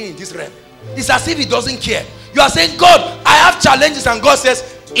is happening in this realm? It's as if he doesn't care. You are saying, God, I have challenges, and God says,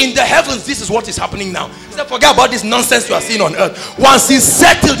 in the heavens, this is what is happening now. He said, forget about this nonsense you are seeing on earth. Once it's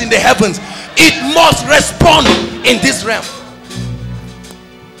settled in the heavens, it must respond in this realm.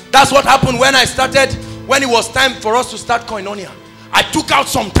 That's what happened when I started, when it was time for us to start Koinonia. I took out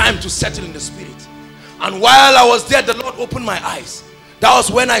some time to settle in the spirit. And while I was there, the Lord opened my eyes. That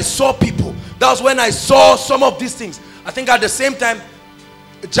was when I saw people. That was when I saw some of these things. I think at the same time,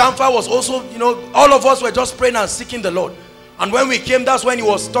 Jamfa was also, you know, all of us were just praying and seeking the Lord. And when we came, that's when he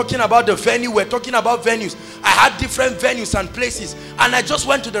was talking about the venue. We're talking about venues. I had different venues and places. And I just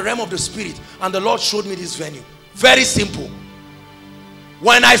went to the realm of the spirit. And the Lord showed me this venue. Very simple.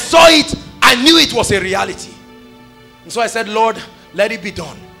 When I saw it, I knew it was a reality. And so I said, Lord, let it be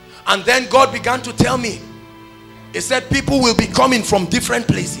done. And then God began to tell me. He said, people will be coming from different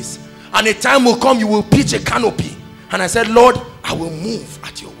places. And a time will come, you will pitch a canopy. And I said, Lord, I will move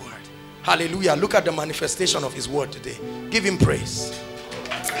at your word. Hallelujah. Look at the manifestation of his word today. Give him praise.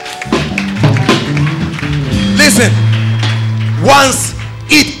 Listen. Once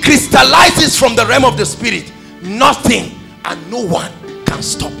it crystallizes from the realm of the spirit, nothing and no one can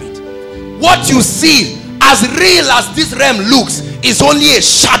stop it. What you see, as real as this realm looks, is only a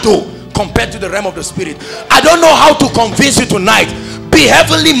shadow compared to the realm of the spirit. I don't know how to convince you tonight. Be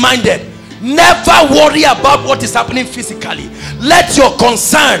heavenly minded. Never worry about what is happening physically. Let your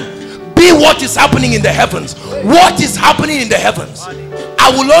concern be what is happening in the heavens. What is happening in the heavens? I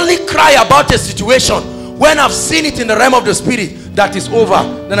will only cry about a situation when I've seen it in the realm of the spirit that is over.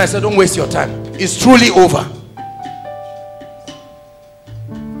 Then I said, don't waste your time. It's truly over.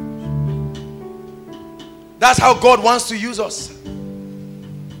 That's how God wants to use us.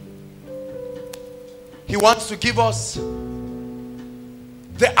 He wants to give us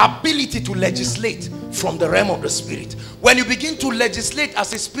the ability to legislate from the realm of the spirit. When you begin to legislate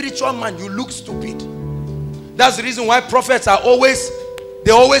as a spiritual man, you look stupid. That's the reason why prophets are always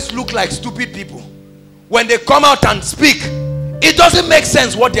look like stupid people. When they come out and speak, it doesn't make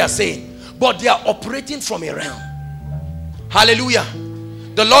sense what they are saying, but they are operating from a realm. Hallelujah.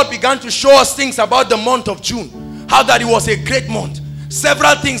 The Lord began to show us things about the month of June, how that it was a great month.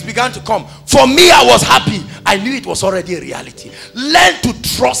 Several things began to come. For me, I was happy. I knew it was already a reality. Learn to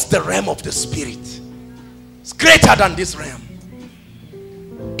trust the realm of the spirit. It's greater than this realm.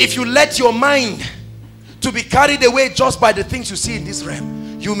 If you let your mind to be carried away just by the things you see in this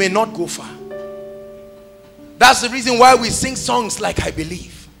realm, you may not go far. That's the reason why we sing songs like I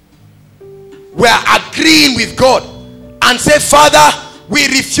believe. We are agreeing with God and say, Father, we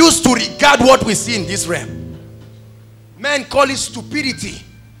refuse to regard what we see in this realm. Men call it stupidity,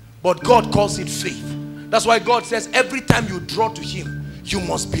 but God calls it faith. That's why God says every time you draw to him, you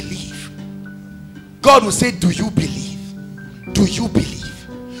must believe. God will say, do you believe? Do you believe?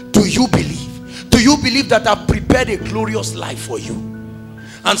 Do you believe? Do you believe that I've prepared a glorious life for you?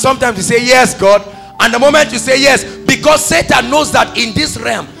 And sometimes you say, yes, God. And the moment you say yes, Because Satan knows that in this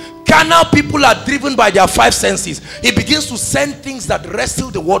realm, carnal people are driven by their 5 senses. He begins to send things that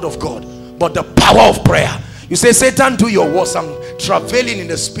wrestle the word of God. But the power of prayer. You say, Satan, do your worst. I'm traveling in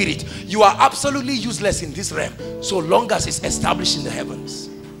the spirit. You are absolutely useless in this realm so long as it's established in the heavens.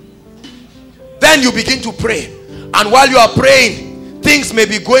 Then you begin to pray. And while you are praying, things may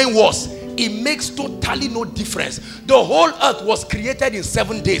be going worse. It makes totally no difference. The whole earth was created in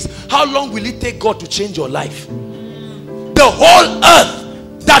 7 days. How long will it take God to change your life? The whole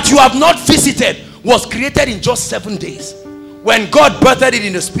earth that you have not visited was created in just 7 days. When God birthed it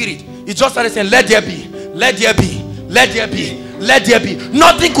in the spirit, he just started saying, let there be, let there be, let there be, let there be.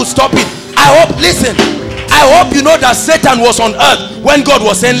 Nothing could stop it. I hope, listen, I hope you know that Satan was on earth when God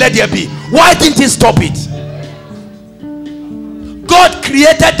was saying, let there be. Why didn't he stop it? God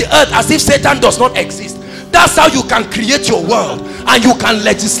created the earth as if Satan does not exist. That's how you can create your world and you can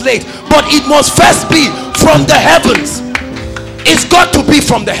legislate. But it must first be from the heavens. It's got to be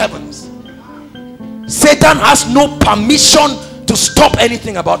from the heavens. Satan has no permission to stop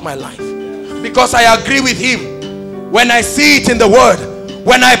anything about my life. Because I agree with him. When I see it in the word,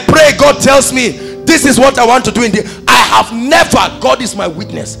 when I pray, God tells me, this is what I want to do in the... I have never, God is my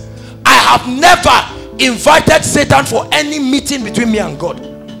witness, I have never invited Satan for any meeting between me and God.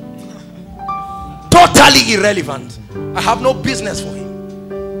 Totally irrelevant. I have no business for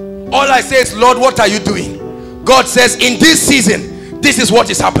him. All I say is, Lord, what are you doing? God says, in this season, this is what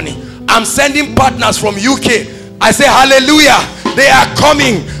is happening. I'm sending partners from UK. I say, hallelujah, they are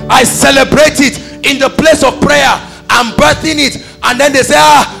coming. I celebrate it in the place of prayer. I'm birthing it. And then they say,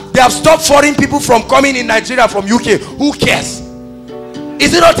 they have stopped foreign people from coming in Nigeria from UK. Who cares?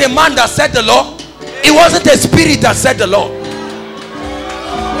 Is it not a man that set the law? It wasn't a spirit that set the law.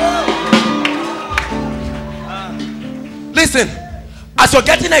 Listen, as you're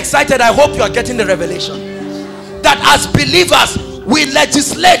getting excited, I hope you are getting the revelation that as believers, we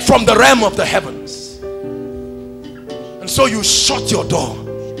legislate from the realm of the heavens. And so you shut your door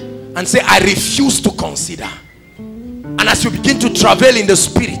and say, I refuse to consider. And as you begin to travel in the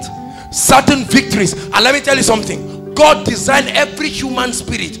spirit, certain victories, and let me tell you something, God designed every human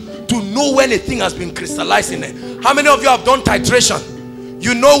spirit to know when a thing has been crystallized in it. How many of you have done titration?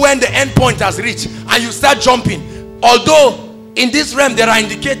 You know when the end point has reached and you start jumping. Although in this realm there are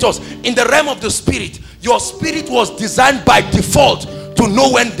indicators, in the realm of the spirit, your spirit was designed by default to know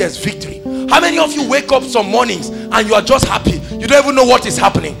when there's victory. How many of you wake up some mornings and you are just happy? You don't even know what is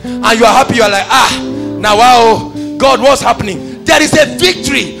happening. And you are happy, you are like, now wow, God, what's happening? There is a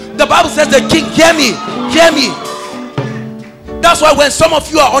victory. The Bible says the king, hear me, hear me. That's why when some of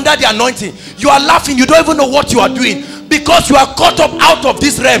you are under the anointing, you are laughing, you don't even know what you are doing. Because you are caught up out of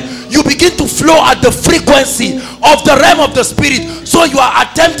this realm, you begin to flow at the frequency of the realm of the spirit. So you are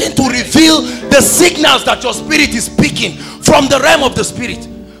attempting to reveal the signals that your spirit is picking from the realm of the spirit.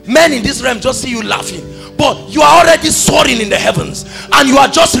 Men in this realm just see you laughing, but you are already soaring in the heavens and you are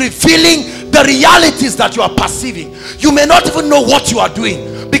just revealing the realities that you are perceiving. You may not even know what you are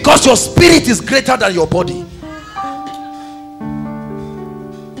doing because your spirit is greater than your body.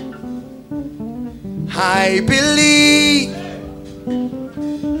 I believe,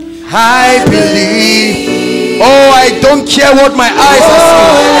 I believe. Oh, I don't care what my eyes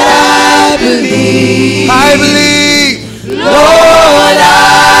are seeing. I believe, Lord,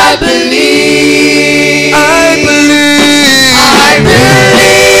 I believe. I believe, I believe,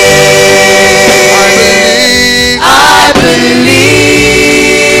 I believe,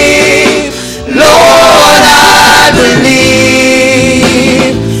 Lord, I believe,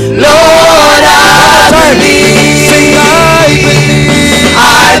 Lord, I believe. Sing, I believe,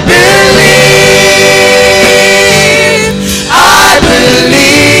 I believe, I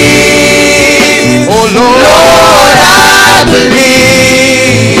believe. Oh Lord, I believe,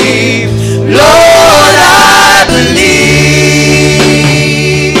 Lord, I believe.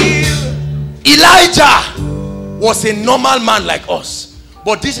 Elijah was a normal man like us,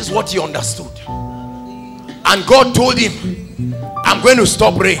 but this is what he understood. And God told him, I'm going to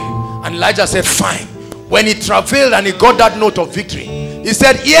stop rain. And Elijah said, fine. When he traveled and he got that note of victory, he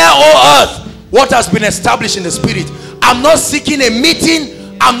said, hear, O earth, what has been established in the spirit. I'm not seeking a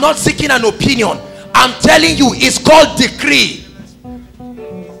meeting, I'm not seeking an opinion. I'm telling you, it's called decree.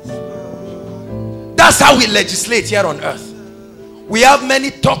 That's how we legislate here on earth. We have many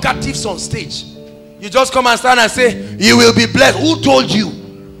talkatives on stage. You just come and stand and say, you will be blessed. Who told you?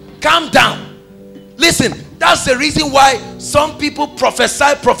 Calm down. Listen, that's the reason why some people prophesy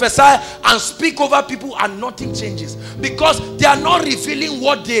and speak over people and nothing changes. Because they are not revealing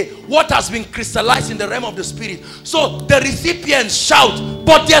what has been crystallized in the realm of the spirit. So the recipients shout,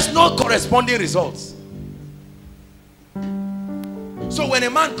 but there's no corresponding results. So when a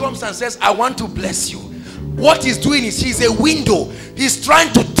man comes and says, I want to bless you, what he's doing is he's a window. He's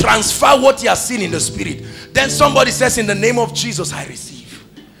trying to transfer what he has seen in the spirit. Then somebody says, in the name of Jesus, I receive.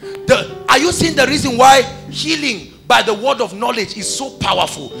 Are you seeing the reason why healing by the word of knowledge is so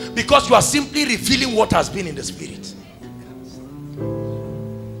powerful? Because you are simply revealing what has been in the spirit.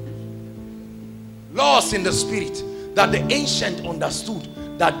 Laws in the spirit that the ancient understood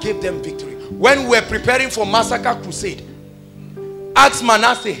that gave them victory. When we were preparing for Massacre Crusade, ask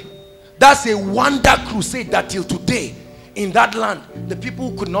Manasseh, that's a wonder crusade that till today in that land the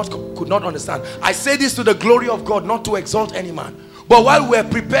people could not understand. I say this to the glory of God, not to exalt any man. But while we were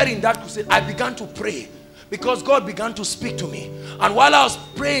preparing that crusade, I began to pray because God began to speak to me. And while I was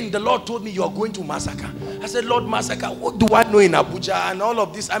praying, the Lord told me, you are going to Massacre. I said, Lord, Massacre, what do I know in Abuja and all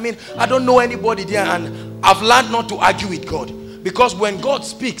of this? I mean, I don't know anybody there, and I've learned not to argue with God. Because when God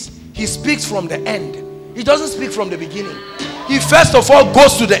speaks, he speaks from the end. He doesn't speak from the beginning. He first of all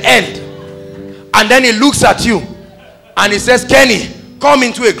goes to the end, and then he looks at you and he says, Kenny, come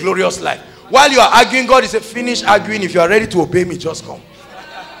into a glorious life. While you are arguing, God is saying, finish arguing. If you are ready to obey me, just come.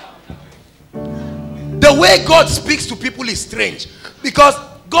 The way God speaks to people is strange, because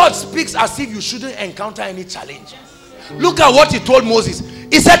God speaks as if you shouldn't encounter any challenge. Look at what he told Moses.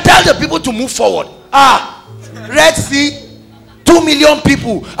 He said, tell the people to move forward. Red Sea, 2 million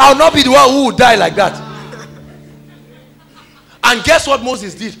people. I'll not be the one who will die like that. And guess what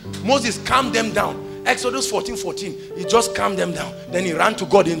Moses did? Moses calmed them down. Exodus 14:14. He just calmed them down. Then he ran to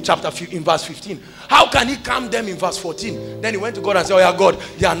God in verse 15. How can he calm them in verse 14? Then he went to God and said, oh yeah, God,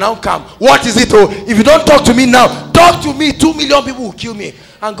 they are now calm. What is it? Oh, if you don't talk to me now, talk to me. 2 million people will kill me.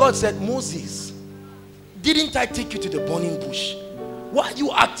 And God said, Moses, didn't I take you to the burning bush? Why are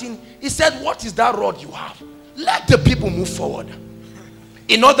you acting? He said, what is that rod you have? Let the people move forward.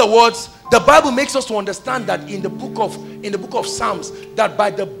 In other words, the Bible makes us to understand that in the book of Psalms, that by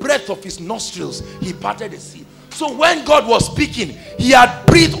the breath of his nostrils he parted the sea. So when God was speaking, he had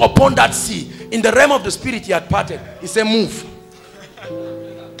breathed upon that sea. In the realm of the spirit, he had parted. He said, move.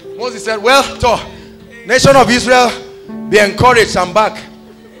 Moses said, well, nation of Israel, be encouraged, I'm back.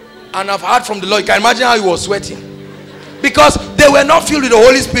 And I've heard from the Lord. You can imagine how he was sweating, because they were not filled with the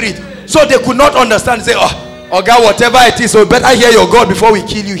Holy Spirit, so they could not understand. Say, oh God, whatever it is, so we better hear your God before we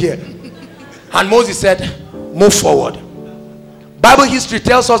kill you here. And Moses said, move forward. Bible history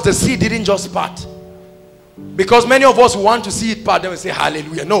tells us the sea didn't just part. Because many of us want to see it part, then we say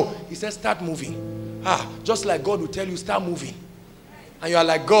hallelujah. No, he said start moving. Just like God will tell you, start moving. And you are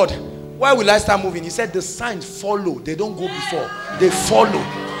like, God, why will I start moving? He said the signs follow. They don't go before, they follow.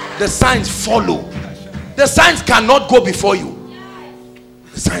 The signs follow. The signs cannot go before you.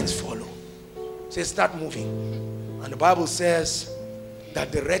 The signs follow. Say start moving. And the Bible says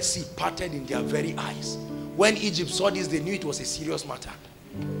that the Red Sea parted in their very eyes. When Egypt saw this, they knew it was a serious matter.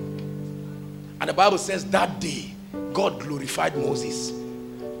 And the Bible says that day God glorified Moses.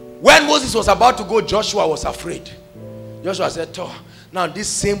 When Moses was about to go, Joshua was afraid. Joshua said, now these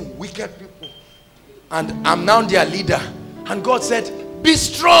same wicked people, and I'm now their leader. And God said, be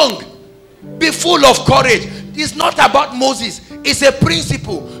strong, be full of courage. It's not about Moses, it's a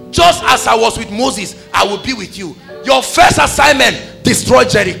principle. Just as I was with Moses, I will be with you. Your first assignment, destroy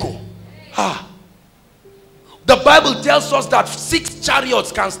Jericho. The Bible tells us that 6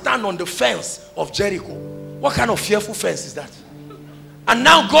 chariots can stand on the fence of Jericho. What kind of fearful fence is that? And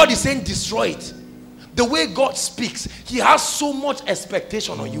now God is saying destroy it. The way God speaks, he has so much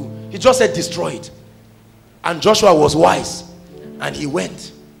expectation on you. He just said destroy it. And Joshua was wise, and he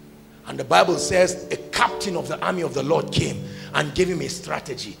went. And the Bible says a captain of the army of the Lord came and gave him a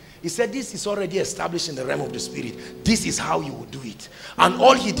strategy. He said, this is already established in the realm of the spirit. This is how you will do it. And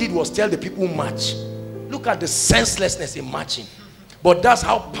all he did was tell the people, march. Look at the senselessness in marching. But that's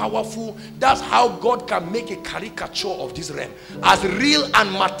how powerful, that's how God can make a caricature of this realm, as real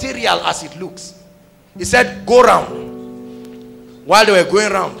and material as it looks. He said, go round. While they were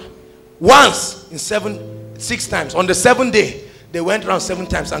going round, once in 6 times, on the 7th day, they went around 7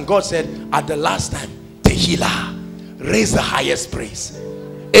 times. And God said, at the last time, Tehillah, raise the highest praise.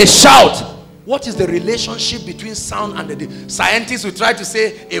 A shout. What is the relationship between sound and the scientists will try to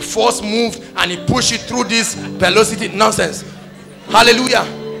say a force moved and it pushed it through this velocity? Nonsense. Hallelujah.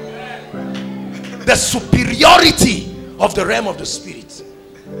 The superiority of the realm of the spirit.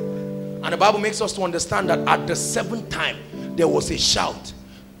 And the Bible makes us to understand that at the 7th time there was a shout.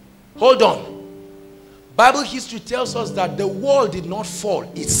 Hold on. Bible history tells us that the wall did not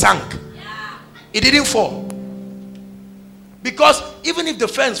fall, it sank. It didn't fall. Because even if the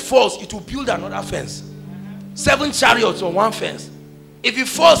fence falls, it will build another fence. 7 chariots on one fence. If it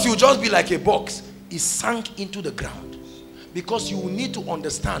falls, it will just be like a box. It sank into the ground. Because you need to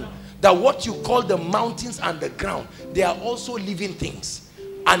understand that what you call the mountains and the ground, they are also living things,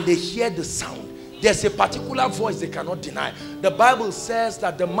 and they hear the sound. There's a particular voice they cannot deny. The Bible says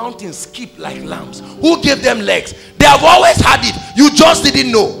that the mountains skip like lambs. Who gave them legs? They have always had it. You just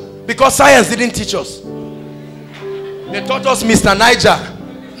didn't know, because science didn't teach us. They taught us Mr. Niger.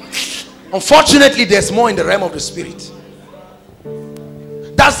 Unfortunately, there's more in the realm of the spirit.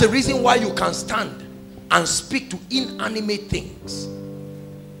 That's the reason why you can stand and speak to inanimate things,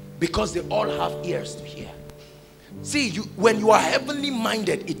 because they all have ears to hear. See, when you are heavenly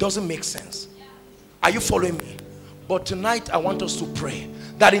minded, it doesn't make sense. Are you following me? But tonight I want us to pray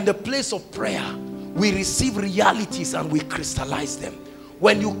that in the place of prayer we receive realities and we crystallize them.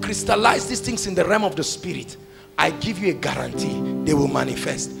 When you crystallize these things in the realm of the spirit, I give you a guarantee they will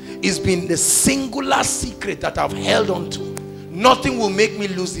manifest. It's been the singular secret that I've held on to. Nothing will make me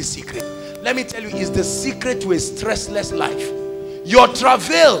lose this secret. Let me tell you, it's the secret to a stressless life. Your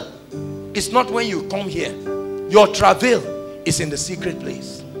travail is not when you come here. Your travail is in the secret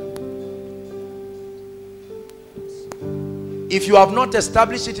place. If you have not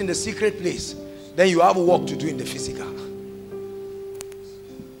established it in the secret place, then you have work to do in the physical.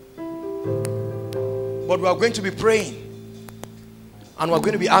 But we are going to be praying, and we're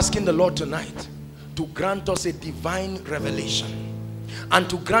going to be asking the Lord tonight to grant us a divine revelation, and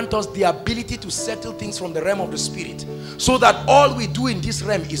to grant us the ability to settle things from the realm of the spirit, so that all we do in this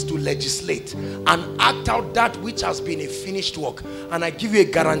realm is to legislate and act out that which has been a finished work. And I give you a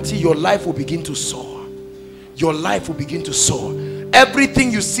guarantee, your life will begin to soar. Your life will begin to soar.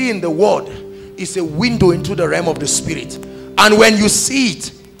 Everything you see in the world is a window into the realm of the spirit. And when you see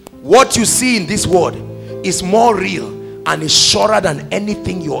it, what you see in this world is more real and is surer than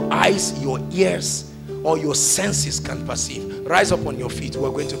anything your eyes, your ears, or your senses can perceive. Rise up on your feet. We're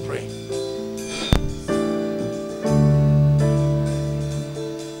going to pray.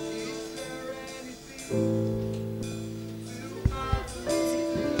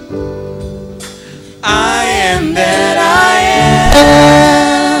 I am that I am.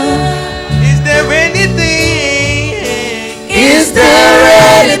 Is there anything? Is there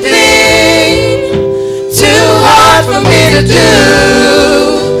anything too hard for me to do?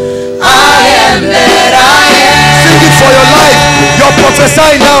 I am that I am. Sing it for your life. You're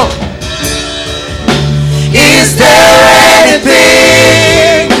prophesying now. Is there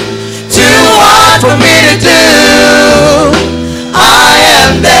anything too hard for me to do? I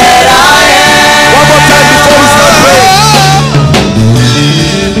am that I am. One more time before we start praying.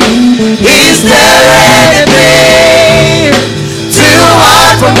 Is there anything too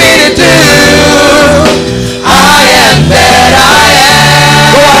hard for me to do? I am that I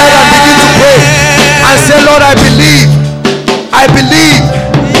am. Go ahead and begin to pray and say, Lord, I believe, I believe,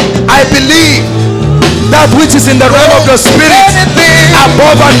 I believe that which is in the realm of the spirit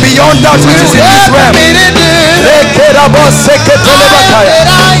above and beyond that which is in this realm.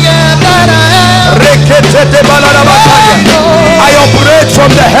 I operate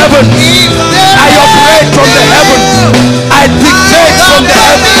from the heavens. I operate from the heavens. I dictate from the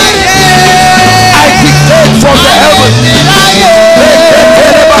heavens. I dictate from the heavens.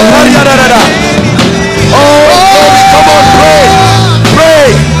 Oh, glory, come on, pray.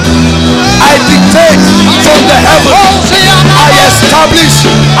 Pray. I dictate from the heavens. I establish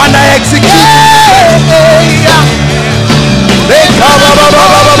and I execute.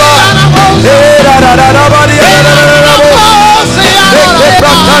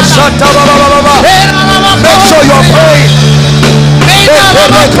 Make sure you're praying.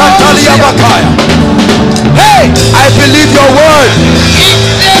 Hey, I believe your word.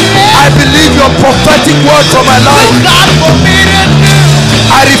 I believe your prophetic word for my life.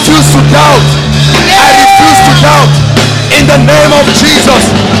 I refuse to doubt. I refuse to doubt. In the name of Jesus,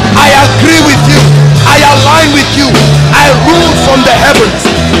 I agree with you. I align with you. I rule from the heavens.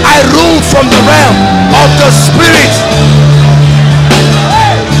 I rule from the realm of the spirit.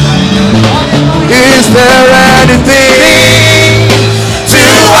 Is there anything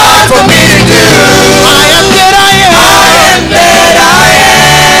too hard for me to do? I am that I am. I am that I am.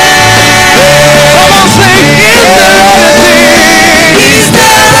 Come on, sing. Is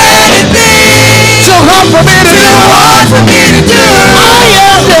there anything too hard for me to do? Hard for me to do? I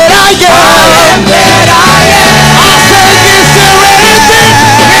am that I am. I am that I am. I say, is there anything?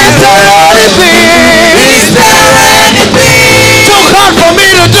 Is there anything? Is there anything?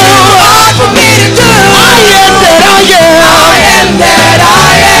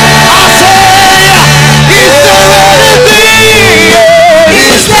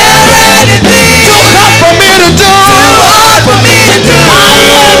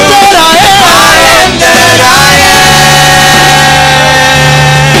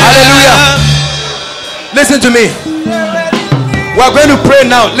 to me. We are going to pray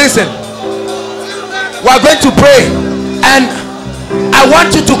now. Listen. We are going to pray, and I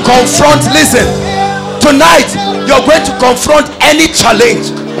want you to confront. Listen. Tonight, you're going to confront any challenge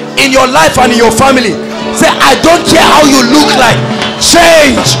in your life and in your family. Say, I don't care how you look like.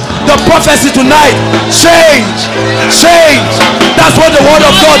 Change. The prophecy tonight. Change. Change. That's what the word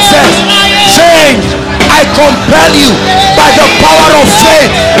of God says. Change. I compel you by the power of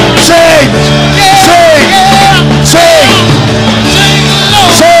faith. Change. Change. Change.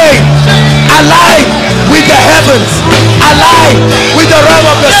 Change. Align with the heavens. Align with the realm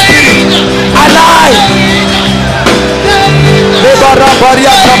of the spirit. Align.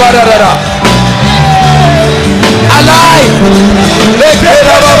 Align.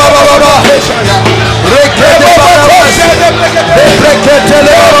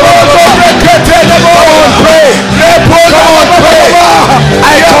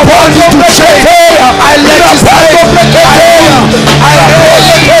 I command you to change. I legislate. I command you to change.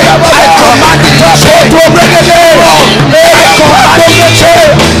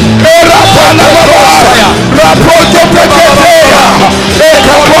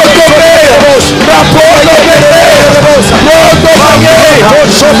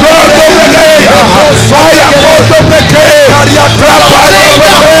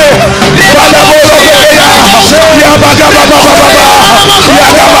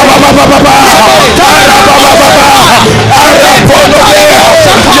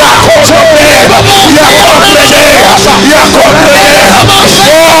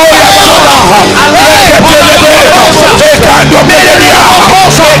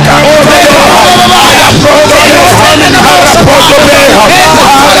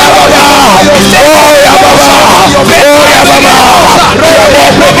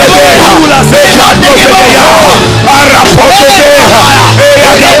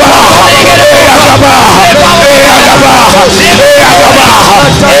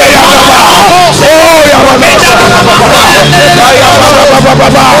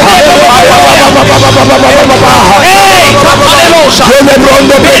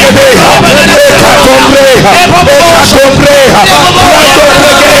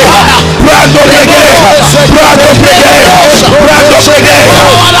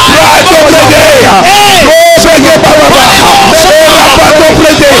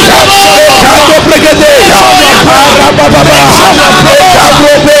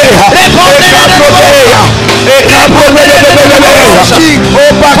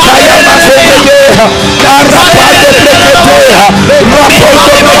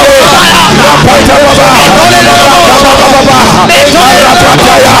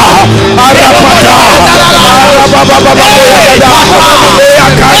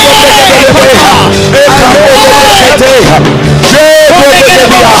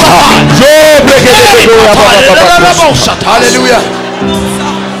 Hallelujah.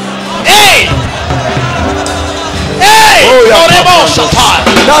 Hey! Hey!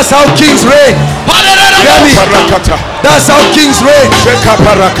 That's how kings reign. That's how kings reign.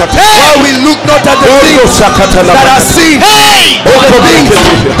 While we look not at the things that are seen, but the things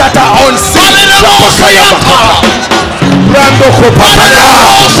that are unseen.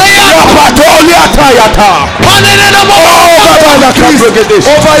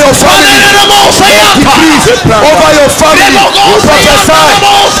 Over your family, decrease. Over your family, prophesy.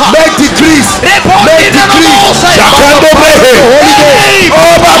 Make decrease. Make decrease.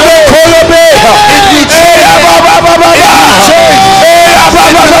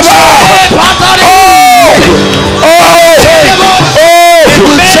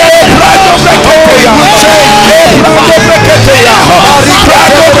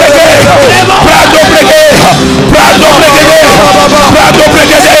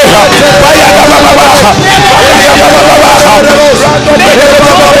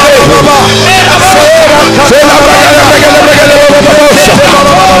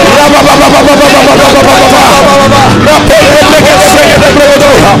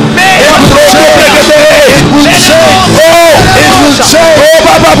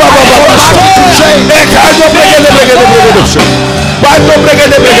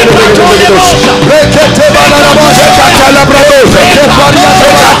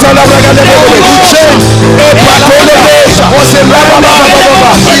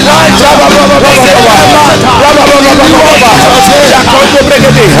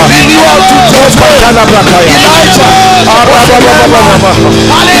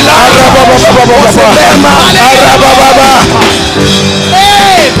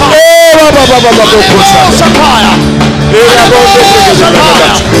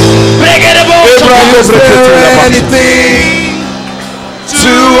 Anything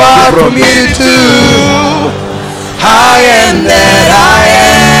too hard for me to do? I am that I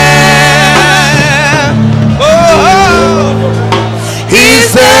am.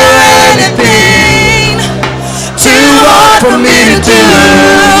 Is there anything too hard for me to do?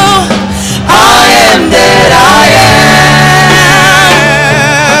 I am that I am.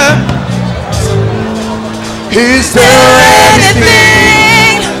 Is there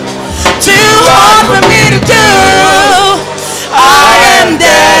anything too hard for me to do? I am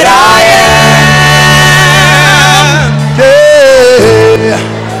that I am. Yeah.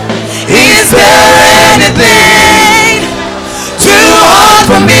 Is there anything too hard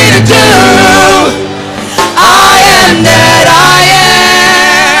for me to do? I am that I am.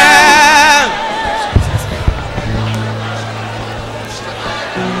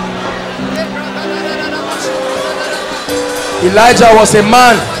 Elijah was a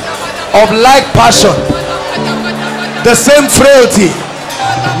man of like passion, the same frailty,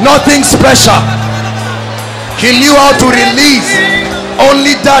 nothing special. He knew how to release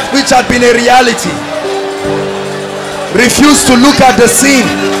only that which had been a reality. Refuse to look at the scene.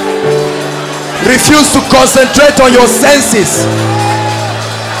 Refuse to concentrate on your senses.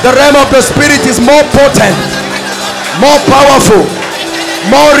 The realm of the spirit is more potent, more powerful,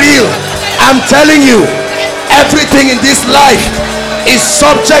 more real. I'm telling you, everything in this life is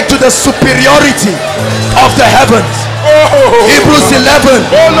subject to the superiority of the heavens. Hebrews 11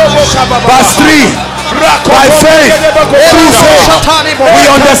 verse 3. By faith, through faith, we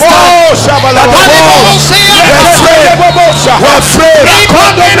understand that the walls were framed by the word of God. Through faith, we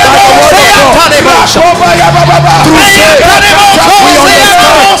understand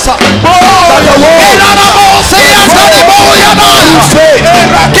that the walls through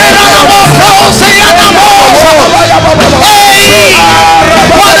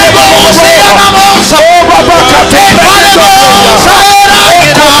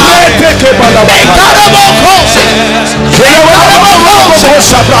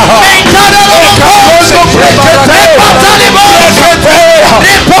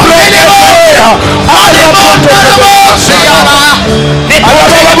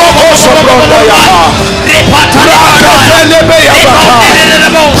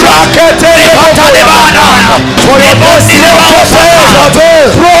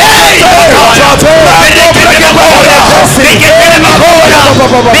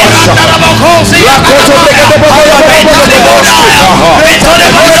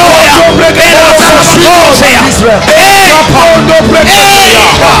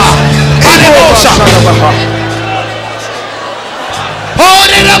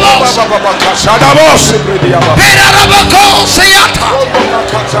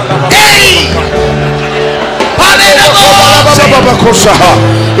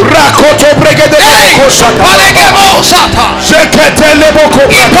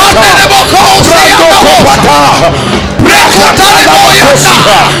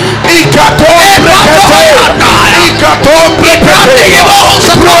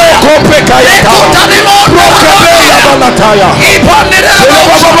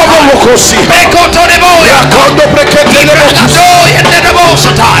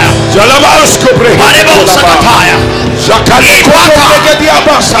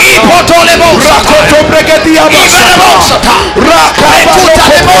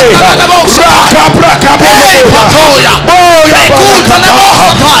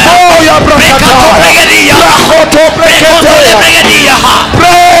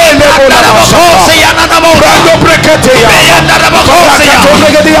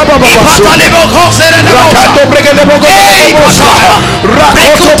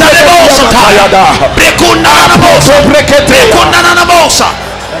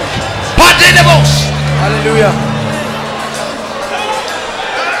Hallelujah.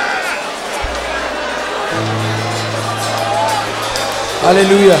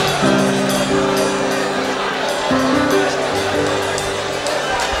 Hallelujah.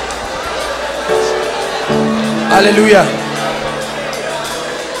 Hallelujah.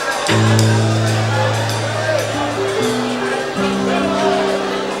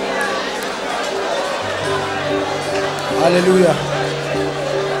 Hallelujah.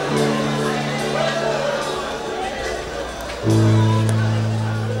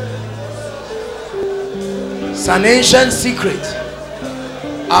 It's an ancient secret.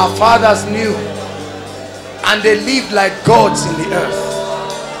 Our fathers knew, and they lived like gods in the earth.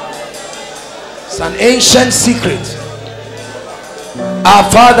 It's an ancient secret. Our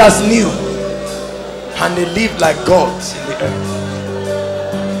fathers knew, and they lived like gods in the earth.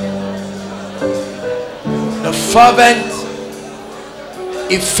 The fervent,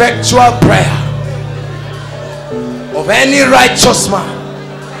 effectual prayer of any righteous man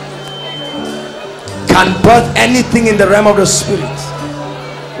can birth anything in the realm of the spirit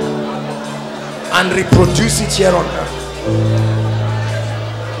and reproduce it here on earth.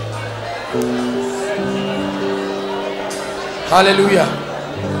 Hallelujah.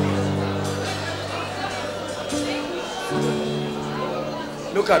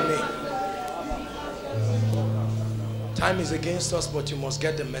 Look at me. Time is against us, but you must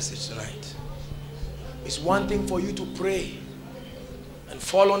get the message tonight. It's one thing for you to pray and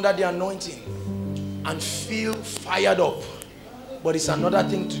fall under the anointing and feel fired up, but it's another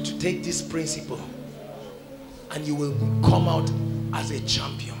thing to take this principle and you will come out as a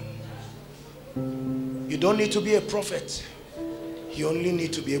champion. You don't need to be a prophet. You only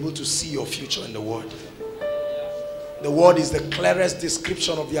need to be able to see your future in the word. The word is the clearest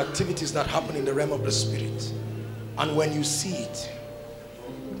description of the activities that happen in the realm of the spirit. And when you see it,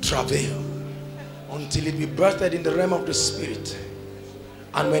 travail until it be birthed in the realm of the spirit.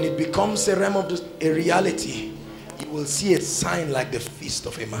 And when it becomes a realm of a reality, you will see a sign like the fist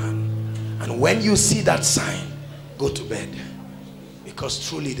of a man. And when you see that sign, go to bed, because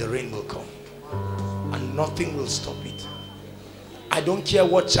truly the rain will come and nothing will stop it. I don't care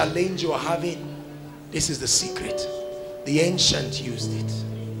what challenge you are having. This is the secret. The ancient used it.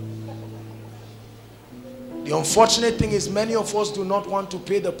 The unfortunate thing is many of us do not want to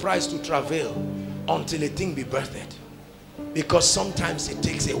pay the price to travail until a thing be birthed, because sometimes it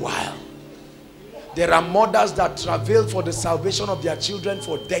takes a while. There are mothers that travail for the salvation of their children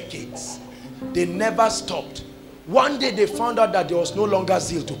for decades. They never stopped. One day they found out that there was no longer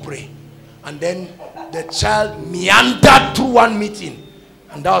zeal to pray, and then the child meandered through one meeting,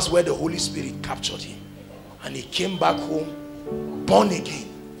 and that was where the Holy Spirit captured him, and he came back home born again.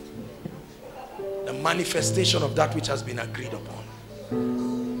 The manifestation of that which has been agreed upon.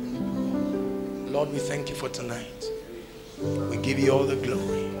 Lord, we thank you for tonight. We give you all the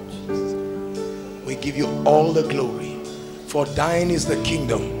glory. We give you all the glory, for thine is the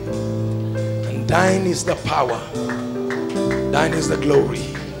kingdom, and thine is the power, thine is the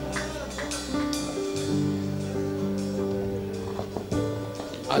glory.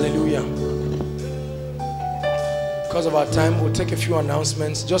 Hallelujah. Because of our time, we'll take a few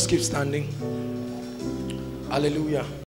announcements. Just keep standing. Hallelujah.